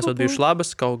 Nesot bijušas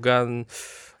labas, kaut gan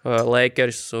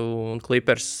Lakers un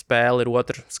Clippers spēle ir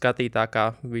otra skatītākā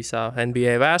visā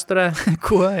NBA vēsturē.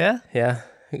 Ko, jā? Jā.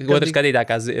 Otra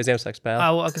skatītākā Ziemassvētku spēle.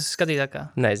 Kas ir skatītākā?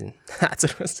 Nezinu.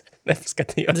 Atceros.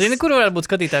 Nepaskatījos. Zini, kur varētu būt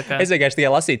skatītākā? Es vienkārši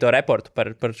tikai lasīju to reportu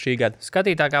par šī gada.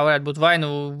 Skatītākā varētu būt vai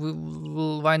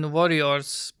nu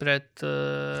Warriors pret...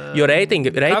 Jo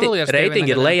reitingi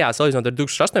ir lejā salīdzinot ar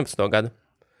 2018. gadu.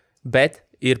 Bet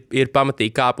ir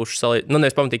pamatīgi kāpuši,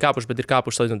 nevis pamatīgi kāpuši, bet ir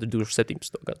kāpuši salīdzinot ar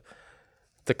 2017. gadu.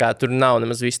 Tā kā tur nav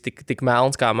nemaz viss tik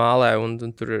melns kā mālē, un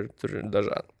tur ir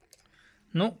dažādi.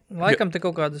 Nu, laikam te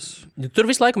kaut kādas... Tur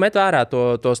visu laiku met vērā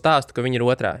to stāstu, ka viņi ir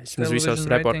otrā. Es visos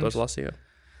reportos lasīju.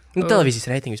 Televīzijas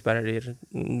reitingi vispār arī ir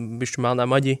bišķi melnā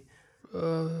maģija.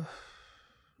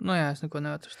 Nu jā, es neko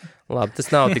neatrastu. Labi, tas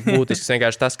nav tik būtisks,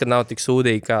 vienkārši tas, ka nav tik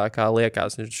sūdīgi, kā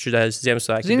liekas. Šitais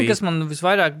Ziemassvētki Zini, kas man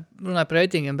visvairāk runāja par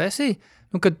reitingiem besī?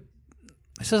 Nu, kad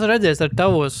es esmu redzējis ar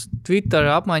tavos Twitter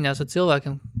apmaiņās ar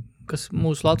cilvēkiem, kas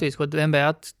mūsu Latvijas kaut NBA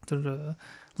tur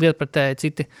lietpratēji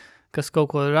citi, kas kaut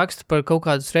ko raksta par kaut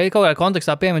kādā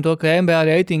kontekstā piemin to, ka NBA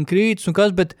reitingi krītas un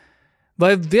kas, bet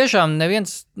vai tiešām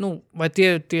neviens, vai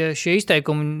šie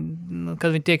izteikumi,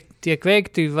 kad viņi tiek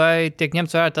veikti, vai tiek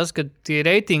ņemts vērā tas, ka tie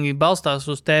reitingi balstās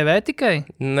uz TV tikai?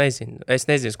 Nezinu. Es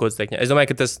nezinu, ko tas teikt. Es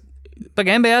domāju, ka tas...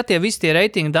 Pagaid, NBA visi tie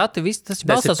reitingi dati, tas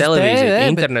balstās uz televīziju,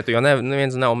 internetu, jo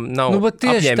neviens nav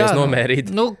apņēmies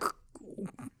nomērīt.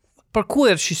 Par ko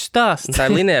ir šis stāsts?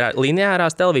 Tā ir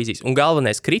lineārās televīzijas. Un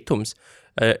galvenais kritums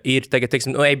ir tagad,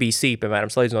 teiksim, ABC,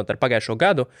 piemēram, salīdzinot ar pagājušo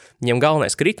gadu, viņam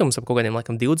galvenais kritums ap kaut kādiem,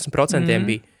 laikam, 20%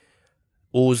 bija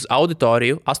uz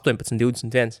auditoriju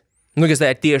 18-21. Kas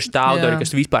tā ir tieši tā auditorija,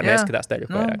 kas vispār neskatās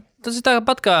teļu vairāk. Tas ir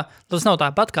tāpat kā, tas nav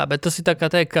tāpat kā, bet tas ir tā kā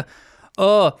teikt, ka,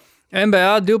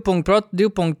 NBA 2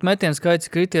 punktu metienu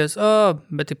skaits krities,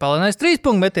 bet ir palēnais 3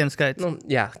 punktu metienu skaits.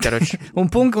 Jā, karoči. un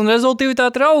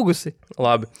rezultīvitāte ir augusi.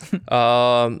 Labi.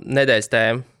 Nedēļas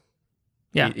tēma.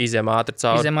 Iziem ātri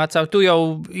cauri. Tu jau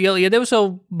iedevi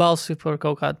savu balsi par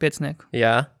kaut kādu piecinieku?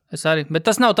 Jā. Es arī. Bet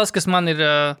tas nav tas, kas man ir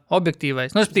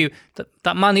objektīvais.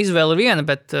 Tā man izvēle ir viena,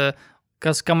 bet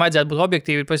kam vajadzētu būt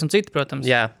objektīvi, ir pavisam citi, protams.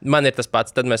 Jā, man ir tas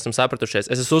pats. Tad mēs esam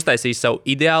sapratušies. Es esmu uztaisījis savu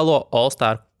ideālo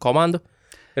All-Star komandu.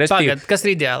 Pagad, kas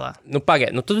ir ideālā?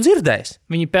 Pagaid, tu dzirdēsi.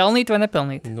 Viņi pelnīti vai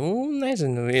nepelnīti?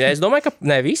 Nezinu. Es domāju,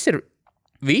 ka visi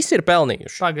ir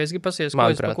pelnījuši. Pagaid, es gribu pasies,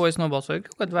 ko es nobalsoju.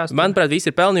 Manuprāt,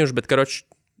 visi ir pelnījuši, bet, karoči,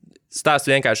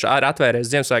 stāsts vienkārši atvērēs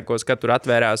Ziemassvētkos, kad tur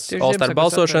atvērās All-Star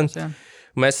balsošana.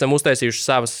 Mēs esam uztaisījuši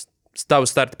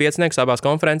savus starta pieciniekus abās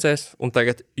konferencēs, un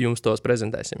tagad jums tos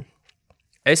prezentēsim.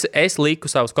 Es liku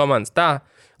savus komandas tā,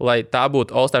 lai tā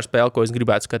būtu All-Star spēle, ko es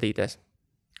gribētu skatīties.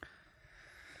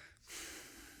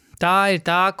 Tā ir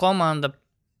tā komanda,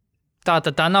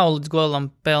 tā nav līdz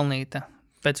golam pelnīta.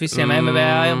 Pēc visiem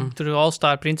NBA tur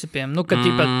All-Star principiem.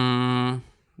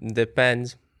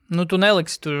 Depends. Tu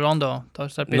neliksi tur Rondo, jo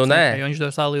viņš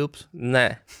dos alley-oops. Nē,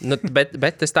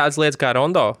 bet es tādas lietas kā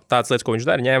Rondo, tādas lietas, ko viņš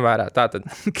dara, ņem vērā. Tātad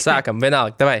sākam,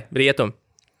 vienalga, tavai, rietum.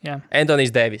 Jā.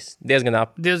 Anthony's Davis, diezgan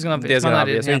apjams.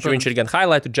 Viņš ir gan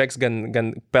highlightu džeks, gan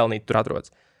pelnīt tur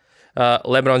atrodas.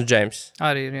 LeBron James.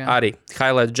 Arī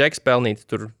highlightu džeks, pelnīt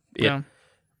tur ir.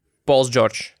 Pauls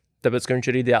George, tāpēc, ka viņš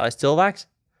ir ideālais cilvēks.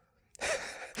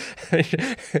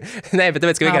 Nē, bet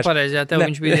tāpēc, ka vienkārši... Pareizi, jā, tev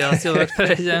viņš bija ideāls cilvēks,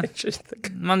 pareizi,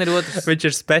 Man ir otrs. Viņš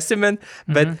ir specimen,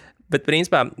 bet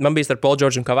principā man bija starp Paul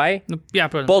George un Kawhi. Jā,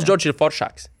 protams. Paul George ir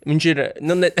foršāks. Viņš ir,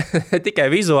 ne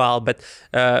tikai vizuāli, bet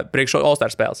priekš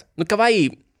All-Star spēles.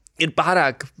 Kawhi ir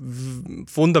pārāk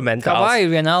fundamentāls. Kawhi ir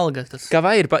vienalga.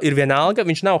 Kawhi ir vienalga,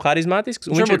 viņš nav harizmātisks.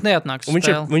 Viņš varbūt neatnāks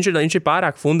viņš ir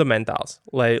pārāk fundamentāls,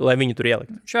 lai viņu tur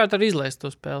ielikt. Viņš var arī izlaist to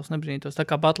spēles, nebrīnītos, tā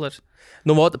kā Butlers.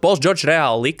 Pauls George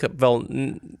reāli lika vēl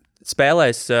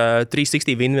spēlēs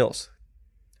 360 windmills.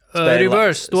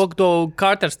 Reverse, to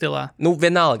Carter stilā.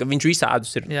 Vienalga, viņš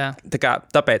visādus ir. Jā.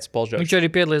 Tāpēc Pauls George. Viņš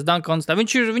arī piedalīs dunk konstā.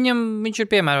 Viņš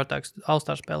ir piemērotāks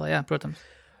All-Star spēlē, jā, protams.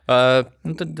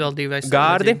 Un tad vēl divi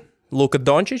Gārdi, Luka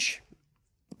Dončić,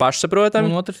 pašsaprotami.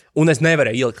 Un otrs. Un es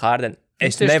nevarēju ielikt Hardeni.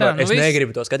 Es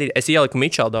negribu to skatīt. Es ieliku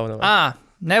Mičelu Donovanam.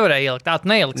 Nevarēju ielikt. Tā tu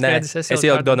neieliki. Es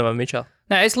ieliku Donovanam Mičelu.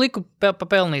 Nē, es liku pa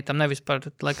pelnītam, nevis par,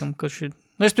 laikam, kurš ir.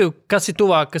 Nu, es pieņemu, kas ir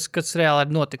tuvāk, kas reāli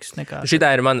ir notiks. Šitā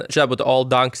būtu all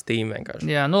dunks team vienkārši.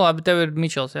 Jā, nu labi, tev ir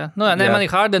Mičels, jā. Nu, nē, man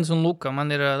ir Hardens un Luka,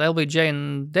 man ir LBJ un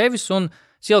Davis un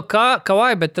es ieliku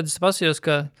Kawhi, bet tad es pasījos,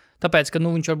 ka tāpēc, ka,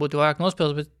 viņš varbūt vairāk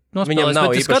nospēlēs, Viņam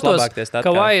nav īpaši labākties tā.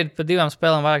 Kawhi ir pa 2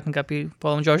 spēlēm vairāk nekā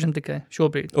Paulam Džordžam tikai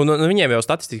šobrīd. Un viņiem jau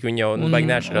statistika, viņi jau baigi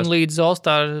nešķirās. Un līdz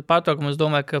All-Star pārtraukumam es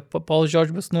domāju, ka Pauls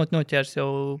Džordžs būs noķers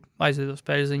jau aizvedo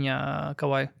spēļu ziņā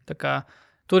Kawhi. Tā kā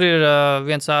tur ir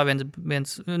 1A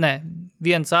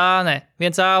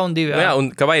un 2A. Jā, un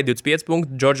Kawhi 25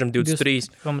 punkti, Džordžam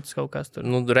 23. Kaut kas tur.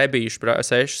 Rebīši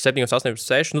 7, 8,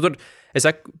 6. Tur, es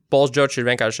saku, Pauls Džordžs ir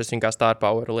vienkārši viņa kā star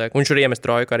power liek. Un viņš ir iemest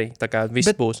trojku arī, tā kā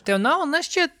viss būs. Bet tev nav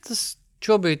nešķiet tas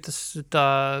šobrīd tas tā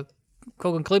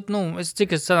kaut gan klip,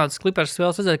 cik es sanācu Clippers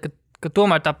vēl redzēt, ka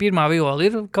tomēr tā pirmā viola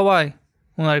ir Kawhi.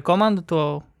 Un arī komanda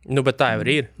to. Bet tā jau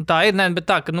ir. Tā ir, bet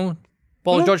tā, ka,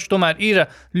 Pauls Džordžs tomēr ir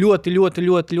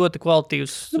ļoti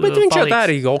kvalitīvs. Bet viņš jau tā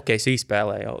arī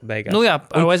izspēlē jau beigās. Jā,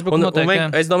 ar Westbrook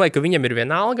noteikti. Es domāju, ka viņam ir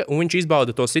viena alga, un viņš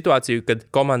izbauda to situāciju, kad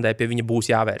komandai pie viņa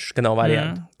būs jāvērš, ka nav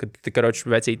variantu. Kad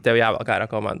vecīt tev jāvelk ārā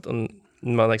komanda. Un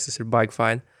man liekas, tas ir baigi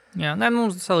fine. Jā,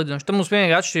 mums salīdzinoši. Tad mums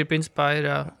vienīgi atšķirība, principā, ir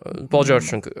Pauls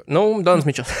Džordžs un Donovans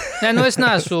Mičels. Es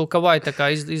neesmu Kawhi tā kā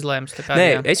izlēmis.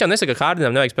 Es jau nesaku, ka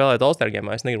Hardenam nevajag spēlēt All-Star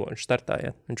gamā. Es negribu, viņš startā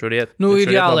iet. Viņš var iet.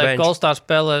 Ir jāliek, ka All-Star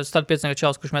spēlē start 5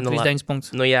 čels, kurš met 39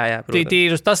 punktus. Jā,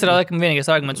 protams. Tas ir, laikam, vienīgais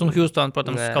arguments. Un Houston,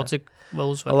 protams, kaut cik vēl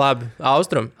uzsver. Labi,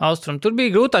 Austrum. Tur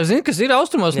bija grūtāk. Zini, kas ir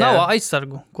Austrumos? Nav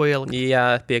aizsargu, ko ielikt.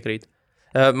 Jā, piekrīt.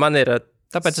 Man ir...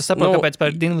 Tāpēc es saprotu, kāpēc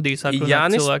par Dinvidiju sāku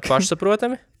runāt cilvēku.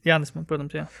 Pašsaprotami. Jānis, man,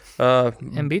 protams, jā.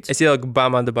 Embiids. Es ieliku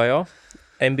Bam Adebayo.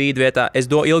 Embiid vietā.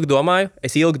 Es ilgi domāju,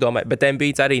 bet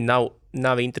Embiids arī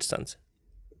nav interesants.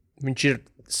 Viņš ir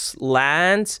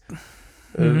lēns,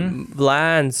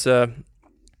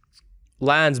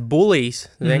 bulijs,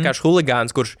 vienkārši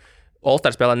huligāns, kurš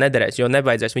All-Star spēlē nederēs, jo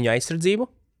nebaidzēs viņu aizsardzību.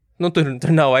 Tur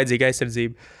nav vajadzīga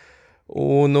aizsardzība.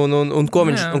 Un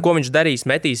ko viņš darīs?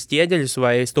 Metīs ķieģeļus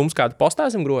vai stums kādu postā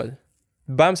zem groza?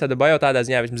 Bams Adebayo tādā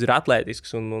ziņā vismaz ir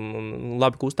atlētisks un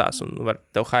labi kustās un var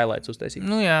tev highlights uztaisīt.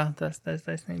 Jā, tas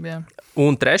taisnība, jā.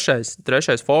 Un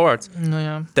trešais forwards.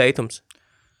 Teitums.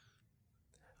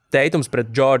 Teitums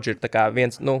pret Džordžu ir tā kā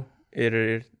viens,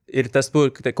 ir tas, ko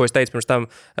es teicu pirms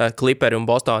tam Clipperi un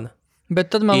Bostona. Bet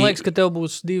tad man liekas, ka tev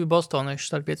būs 2 bostonieši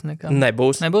starp 5 nekā.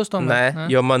 Nebūs tomēr? Nē,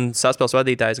 jo man saspēles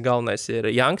vadītājs galvenais ir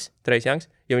Trace Youngs,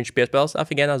 jo viņš piespēles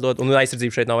afigēnās dod, un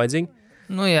aizsardzība šeit nav vajadzīga.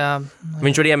 Jā.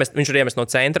 Viņš var iemest no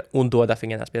centra un dod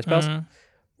afigēnās piespēles.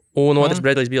 Un otrs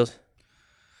Bradley's Beals.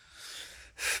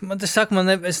 Man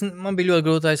bija ļoti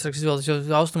grūti aizsargs izvēlēties,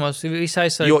 jo austrumos visi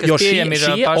aizsargi, kas pieejami ir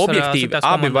šie objektīvi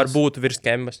abi var būt virs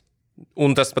Kembas.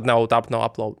 Un tas pat nav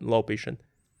aplaupīšana.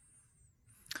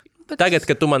 Tagad,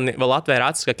 kad tu man vēl atvēri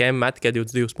acis, ka Kemba met tikai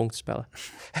 22 punktus spēlē.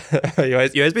 jo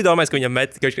es biju domājis, ka viņam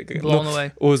met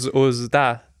uz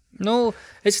tā.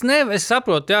 Es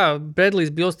saprotu, jā,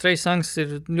 Bradley's Beals, Trace Youngs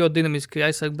ir ļoti dinamiski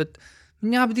aizsargi, bet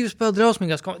viņi abi divi spēlē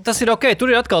drausmīgās. Tas ir ok,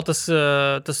 tur ir atkal tas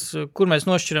kur mēs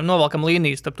novalkam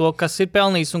līnijas starp to, kas ir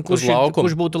pelnījis un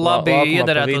kurš būtu labi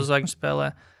iederētos zvaigžņu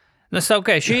spēlē.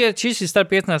 Šis ir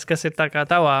starp pietnās, kas ir tā kā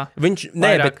tavā.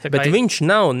 Bet viņš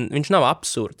nav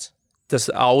absurds. Tas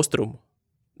austrumu.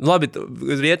 Labi,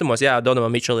 rietumos, jā,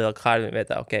 Donovan Mitchell ielika Harden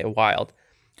vietā, ok, wild.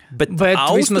 Bet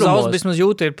vismaz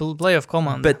jūti ir playoff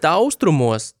komanda. Bet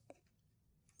austrumos...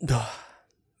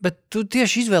 Bet tu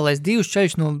tieši izvēlēsi 2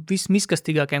 ceļus no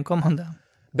vismiskastīgākajām komandām.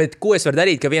 Bet ko es varu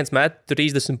darīt, ka viens met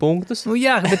 30 punktus?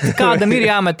 Jā, bet kādam ir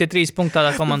jāmet tie 3 punkti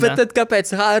tādā komandā. Bet tad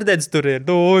kāpēc Hardens tur ir?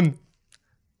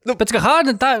 Pēc kā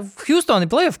Harden, tā Houston ir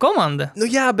playoff komanda.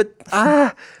 Jā, bet...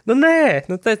 nē.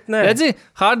 Redzi,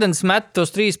 Hardens met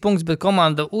tos 3 punktus, bet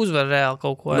komanda uzvar reāli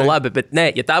kaut ko. Labi, bet nē,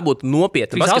 ja tā būtu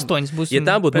nopietna... Ja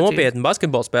tā būtu nopietna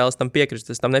basketbola spēles, tam piekrist,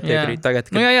 es tam nepiekrītu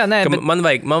tagad. Nē, bet... Man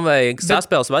vajag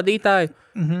saspēles vadītāju.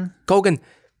 Kaut gan...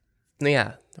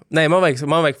 Nē, man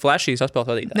vajag flashy saspēles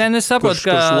vadītāju. Nē, es saprotu,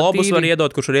 kurš lobus var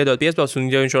iedot, kurš var iedot piespēles, un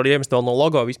ja viņš var iemest vēl no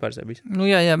logo vispār sevis.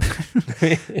 Jā.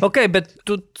 Ok, bet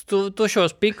tu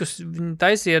šos pikus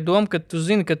taisīji ar domu, ka tu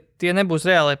zini, ka tie nebūs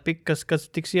reālai piki, kas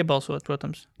tiks iebalsot,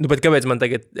 protams. Bet kāpēc man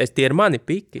tagad, tie ir mani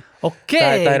piki? Ok.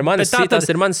 Tā ir manas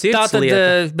sirds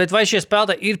lieta. Bet vai šie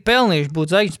spēlētāji ir pelnījuši būt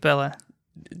zvaigžņu spēlē?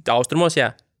 Austrumos, jā.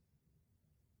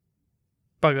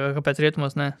 Kāpēc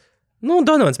rietumos, nē?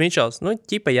 Donovans Mičels,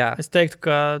 ķipa jā. Es teiktu,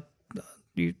 ka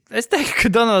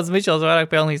Donovans Mičels vairāk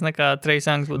pelnījis nekā Trace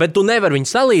Youngs. Bet tu nevari viņu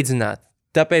salīdzināt.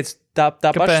 Tāpēc tā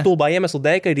paša stulbā iemesla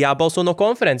dēļ, ka ir jābalso no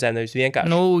konferencēm, nevis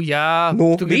vienkārši. Nu, jā.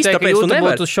 Tu gribi teikt, ka Jūta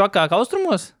būtu švakāk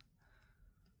austrumos?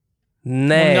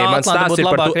 Nē, man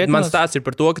stāsts ir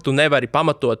par to, ka tu nevari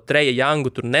pamatot Treja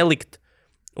Youngu tur nelikt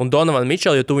un Donovanu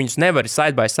Mitchell, jo tu viņus nevari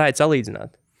side by side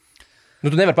salīdzināt. Nu,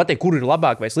 tu nevari pateikt, kur ir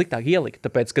labāk vai sliktāk ielikt,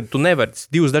 tāpēc, ka tu nevari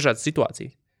divas dažādas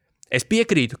situācijas. Es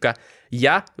piekrītu, ka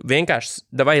ja vienkārši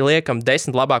davai liekam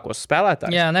 10 labākos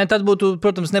spēlētājus. Jā, nē, tad būtu,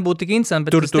 protams, nebūtu tik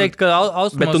interesanti, bet es teiktu, ka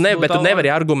austrumos bet tu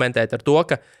nevari argumentēt ar to,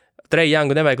 ka Treja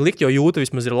Youngu nevajag likt, jo Jūta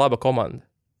vismaz ir laba komanda.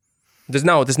 Tas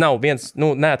nav viens,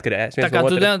 neatkarējis viens no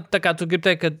otra. Tā kā tu gribi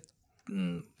teikt,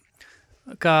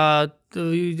 ka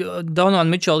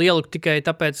Donovan Mitchell ielikt tikai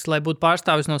tāpēc, lai būtu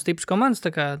pārstāvis no stipras komandas,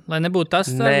 tā kā, lai nebūtu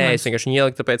tas. Nē, es vienkārši viņu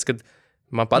ieliku tāpēc, ka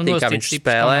man patīk, kā viņš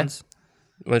spēlē.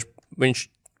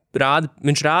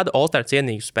 Viņš rāda All-Star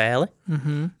cienīgu spēli,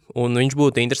 un viņš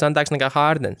būtu interesantāks nekā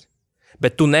Hardens.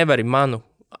 Bet tu nevari manu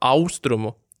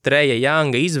austrumu Treja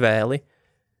Younga izvēli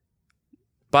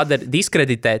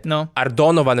diskreditēt ar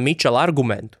Donovana Mitchella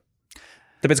argumentu.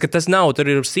 Tāpēc, ka tas nav, tur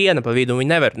ir siena pa vidu, un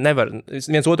viņi nevar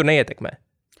viens otru neietekmē.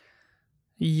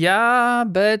 Jā,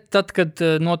 bet tad, kad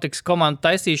notiks komandu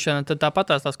taisīšana, tad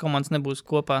tāpatās tās komandas nebūs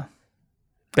kopā.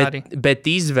 Bet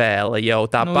izvēle jau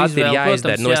tāpat ir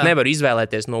jāizdara. Protams, es nevaru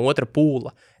izvēlēties no otra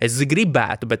pūla. Es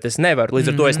gribētu, bet es nevaru.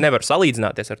 Līdz ar to es nevaru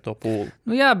salīdzināties ar to pūlu.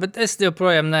 Nu jā, bet es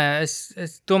joprojām nē.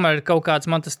 Es tomēr ir kaut kāds,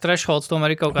 man tas thresholds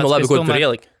tomēr ir kaut kāds. Nu labi, ko tu tur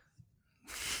ieliki?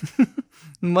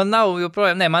 Man nav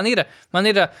joprojām. Nē, man ir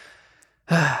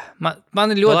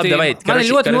ļoti, man ir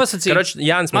ļoti nosacīts.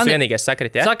 Jānis mums vienīgais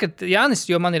sakrit, jā? Sakrit Jānis,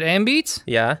 jo man ir Embiids.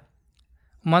 Jā.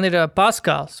 Man ir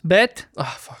Paskals, bet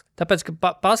tāpēc, ka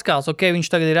Paskals,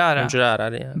 viņš tagad ir ārā. Viņš ir ārā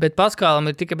arī, jā. Bet Paskalam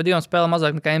ir tikai pa 2 spēlēm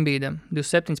mazāk nekā Embiidam.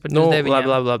 27 pret 29.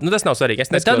 Labi. Nu, tas nav svarīgi.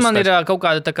 Bet tad man ir kaut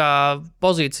kāda tā kā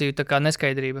pozīcija, tā kā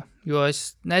neskaidrība. Jo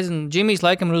es nezinu, Džimijs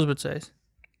laikam ir uzbrucējs.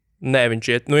 Nē, viņš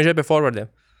iet pie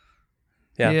forwardiem.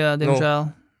 Jā, diemžēl.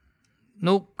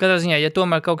 Katrā ziņā, ja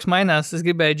tomēr kaut kas mainās, es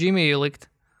gribēju Džimiju likt.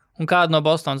 Un kādu no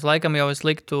Bostonas laikam jau es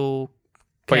liktu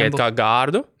Pagaiet kā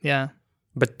gārdu? Jā.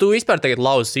 Bet tu vispār tagad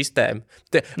lauzi sistēmu.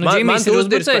 Džimijs ir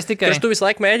uzbrucējs tikai. Tu visu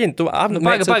laiku mēģini.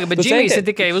 Bet Džimijs ir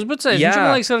tikai uzbrucējs. Viņš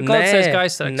man liekas, var kvalificēs kā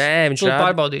aizsargs. Nē, viņš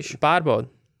pārbaudīšu.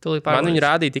 Man viņu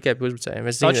rādīja tikai pie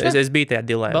uzbrucējiem. Es biju tajā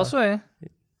dilēmā. Balsoja?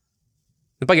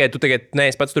 Pagaid, tu tagad,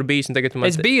 es pats tur biju, un tagad tu man...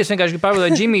 Es biju, es vienkārši gribu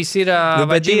pārbaudīt, Džimijs ir...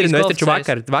 bet es taču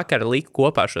vakar liku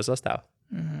kopā šo sastāvu.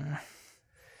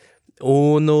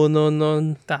 Un...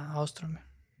 Tā, austrumi.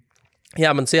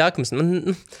 Jā, man sākums...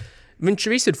 Viņš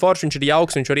viss ir foršs, viņš ir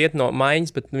jauks, viņš var iet no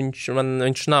maiņas, bet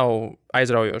viņš nav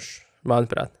aizraujošs,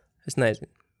 manuprāt. Es nezinu.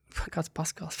 Kāds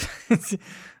Paskals?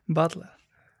 Butler.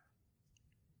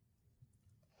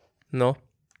 No.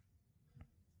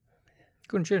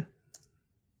 Kur viņš ir?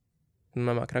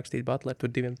 Mamāk rakstīt Butler, tur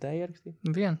 2 T jārakstīt?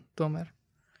 1, tomēr.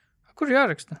 Kur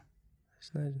jāraksta? Es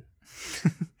nezinu.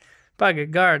 Pagaid,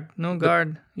 guard.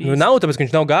 Guard. Nav, tāpēc, ka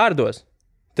viņš nav gārdos.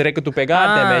 Tur ka tu pie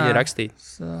gārdiem mēģini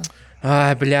rakstīt.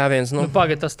 Ai, bļāviens,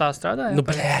 Pagaid, tas tā strādāja?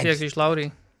 Bļāviens. Iekšīšu Laurī.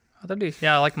 Atradīs?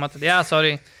 Jā, laikam atradīs. Jā,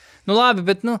 sorry. Labi,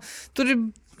 bet, tur ir...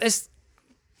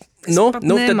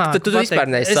 Tad tu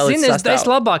vispār neesi salīdz sastāvu. Es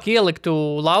labāk ieliktu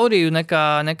Lauriju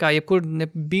nekā jebkur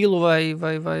Bīlu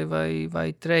vai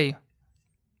Treju.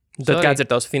 Tad kāds ir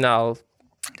tavs fināls?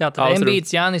 Tātad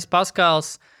Embiids, Jānis,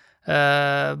 Paskals,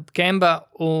 Kemba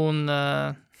un...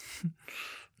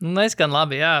 neskan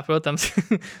labi, jā, protams.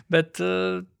 Bet,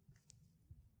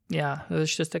 jā,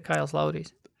 šis te Kails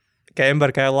Laurijs. Kemba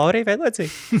ar Kailu Lauriju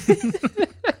vienlaicīgi?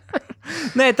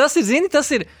 Nē, tas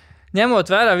ir,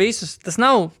 ņemot vērā visus, tas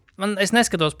nav... Es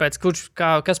neskatos pēc,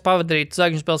 kas pavadītu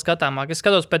zvaigžņu spēles skatāmāk. Es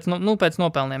skatos pēc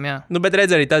nopelniem, jā. Bet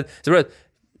redz arī tad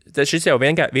šis jau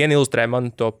vien ilustrē man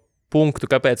to punktu,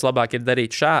 kāpēc labāk ir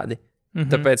darīt šādi.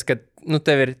 Tāpēc, ka,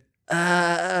 tev ir...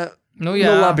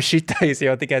 labi, šitais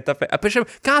jau tikai tāpēc.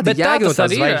 Kāda jēga no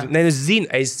tās zvaigžņu? Nē, es zinu,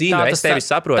 es tevi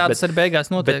saprotu. Tā tas ar beigās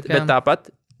notiek, bet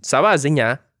tāpat savā ziņā,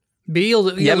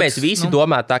 ja mēs visi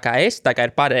domātu tā kā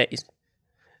ir pareizi,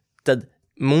 tad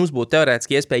mums būtu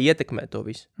teorētiski iespēja ietekmēt to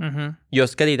visu. Jo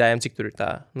skatītājiem, cik tur ir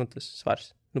tā, tas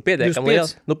svars. Pietiekam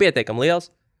liels.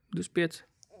 25.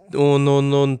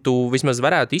 Un tu vismaz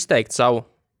varētu izteikt savu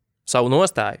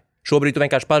nostāju. Šobrīd tu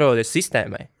vienkārši parodies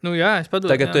sistēmai. Jā, es padodu.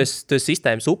 Tagad tu esi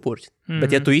sistēmas upuris.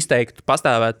 Bet ja tu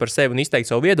pastāvētu par sevi un izteiktu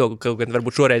savu viedokli, kaut gan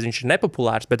varbūt šoreiz viņš ir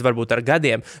nepopulārs, bet varbūt ar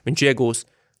gadiem viņš iegūs,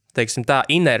 teiksim tā,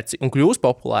 inerci un kļūs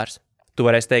populārs, tu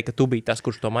varēsi teikt, ka tu biji tas,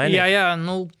 kurš to mainīja. Jā,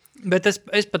 bet es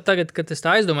pat tagad, kad es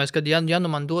tā aizdomājos, ka ja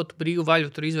man dotu brīvu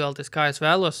vaļu tur izvēlēties, kā es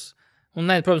vēlos, un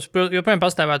ne, protams, joprojām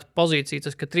pastāvētu pozīcija,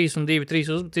 tas, ka 3 un 2,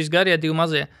 3 garie, 2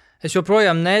 mazie, es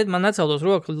joprojām man neceltos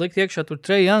roku likt iekšā tur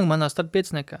Treja Young manā starp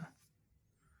 5.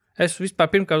 Es vispār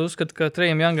pirmkārt uzskatu, ka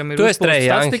Trejam Youngam ir uzpūsta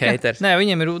statistika. Nē,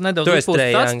 viņam ir nedaudz uzpūsta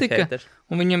statistika,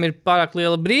 un viņam ir pārāk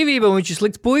liela brīvība, un viņš ir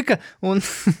slikts puika. Un...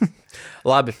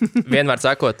 Labi, vienmēr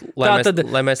sakot,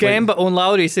 lai mēs... Kemba un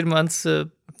Laurijs ir mans...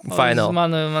 Fināli.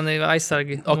 Mani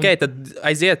aizsargi. Ok, tad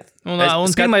aiziet. Un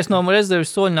pirmais no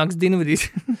rezerves soļu nāks Dinvidis.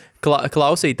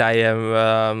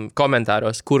 Klausītājiem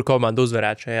komentāros, kura komanda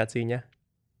uzvarētu šajā cīņā?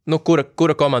 Nu,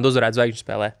 kura komanda uzvarētu zvaigžņu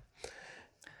spēlē?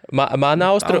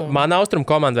 Mana austrum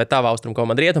komanda vai tava austrum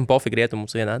komanda? Rietum, pofīgi, rietum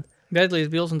mums vienādi.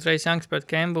 Bradley's Bills un Trejs Youngs pret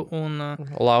Kembu un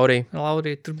Lauriju.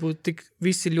 Tur būtu tik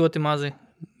visi ļoti mazi.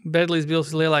 Bradley's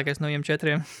Bills ir lielākais no viņiem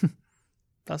 4.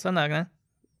 Tā sanāk, ne?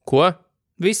 Ko?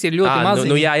 Visi ir ļoti mazi.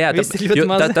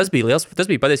 Tas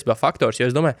bija patiesībā faktors, jo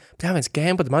es domāju, viens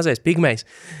Kemba, mazais pigmejs.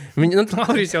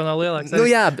 Laurijs jau nav lielāks.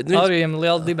 Laurijam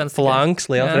liela dibens. Flanks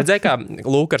liels. Redzēju, kā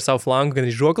Lūka ar savu flanku, gan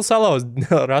ir žokli salauz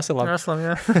Ruselam,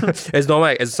 jā. Es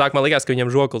domāju, sākumā likās, ka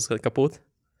viņam žoklis kaput.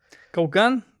 Kaut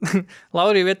gan.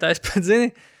 Laurija vietā es pat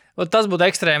zini. Tas būtu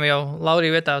ekstrēmi jau.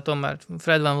 Laurija vietā tomēr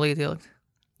Fred Van Vliet ielikt.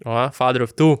 Father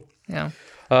of two. Jā.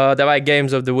 Davai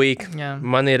Games of the Week. Jā.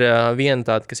 Man ir viena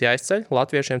tāda, kas jāizceļ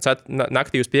latviešiem.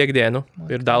 Naktī uz piekdienu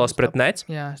ir Dallas pret Nets.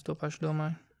 Jā, es to pašu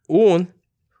domāju. Un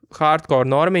hardcore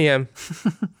normijiem.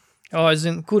 Es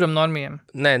zinu, kuram normijiem?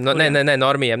 Nē,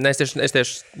 normijiem. Es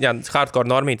tieši hardcore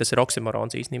normija, tas ir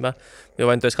oksimorons īstenībā. Jo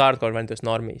vai tu esi hardcore, vai tu esi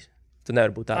normijas. Tu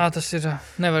nevar būt tā. Tas ir,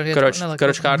 nevar iet.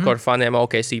 Karoči hardcore faniem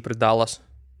OKC pret Dallas.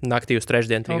 Naktī uz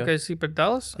trešdienu. OKC pret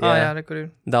Dallas? Jā, kur ir.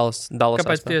 Dallas.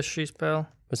 Kāpēc tieši šī spēle?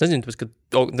 Es nezinu,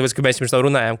 tāpēc, ka mēs pirms tam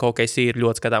runājām, ka OKC ir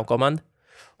ļoti skatām komanda.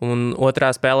 Un otrā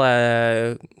spēlē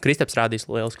Kristaps rādīs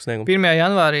lielisku sniegumu. 1.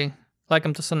 janvārī,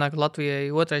 laikam tas sanāk Latvijai,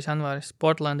 2. janvāris,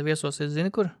 Portlanda viesosies,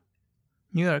 zini kur?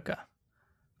 Ņujorkā.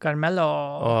 Carmelo.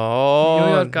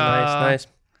 Ņujorkā.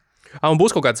 Nice. Un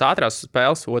būs kaut kādas ātrās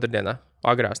spēles otrdienā,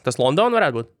 agrās. Tas London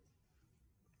varētu būt?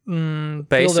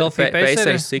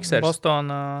 Pacers, Sixers.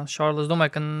 Boston, Charlotte,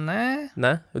 domāju, ka nē.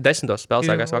 Ne? 10. spēles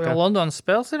sākās vakarā. Londonas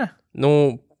spēles ir?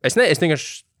 Nu, es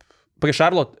vienkārši, pagaid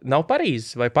Charlotte nav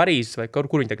Parīzes, vai kur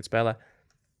viņi tagad spēlē?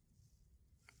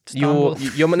 Jo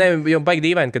baigi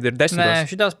dīvaini, kad ir 10. Nē,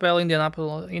 šitā spēle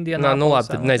Indianā. Nu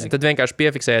labi, tad nezinu, tad vienkārši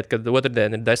piefiksējiet, kad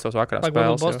otrdien ir 10. vakarā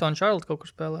spēles. Boston, Charlotte kaut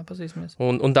kur spēlē, pasīsimies.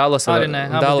 Un Dallas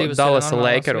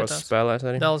Lakeros spēlēs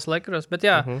arī. Dallas Lakeros, bet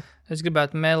jā, es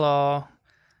gribētu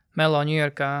Melo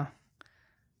Ņujorkā.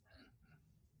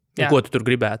 Ko tu tur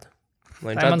gribētu?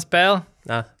 Tā ir man spēle.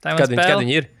 Kad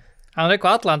viņi ir? Reku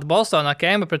Atlanta, Bostonā,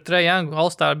 Kemba pret Treju Youngu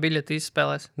All-Star biļeti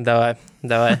izspēlēs. Davai.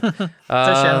 3.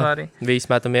 janvārī.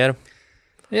 Visi metam mieru.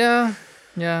 Jā.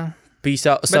 Peace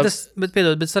out. Bet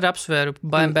es arī apsvēru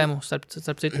Bēmu, starp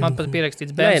citu. Man pat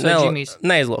pierakstīts Bēms vai Džimijs.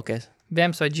 Neizlokies.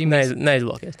 Bēms vai Džimijs.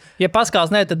 Neizlokies. Ja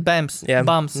Paskals ne, tad Bēms.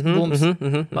 Bams, Bums.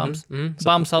 Bams.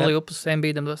 Bams aliupas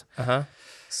Embīdam dos.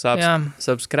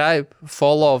 Subscribe,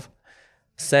 follow,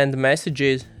 send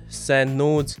messages, send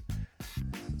nudes,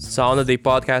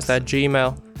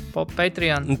 soundadipodcast@gmail.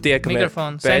 Patreon,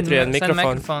 mikrofons. Patreon,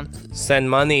 mikrofons. Send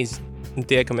monies un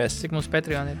tiekamies. Cik mums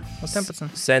Patreon ir?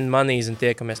 18. Send monies un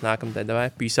tiekamies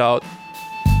nākamdien. Peace out.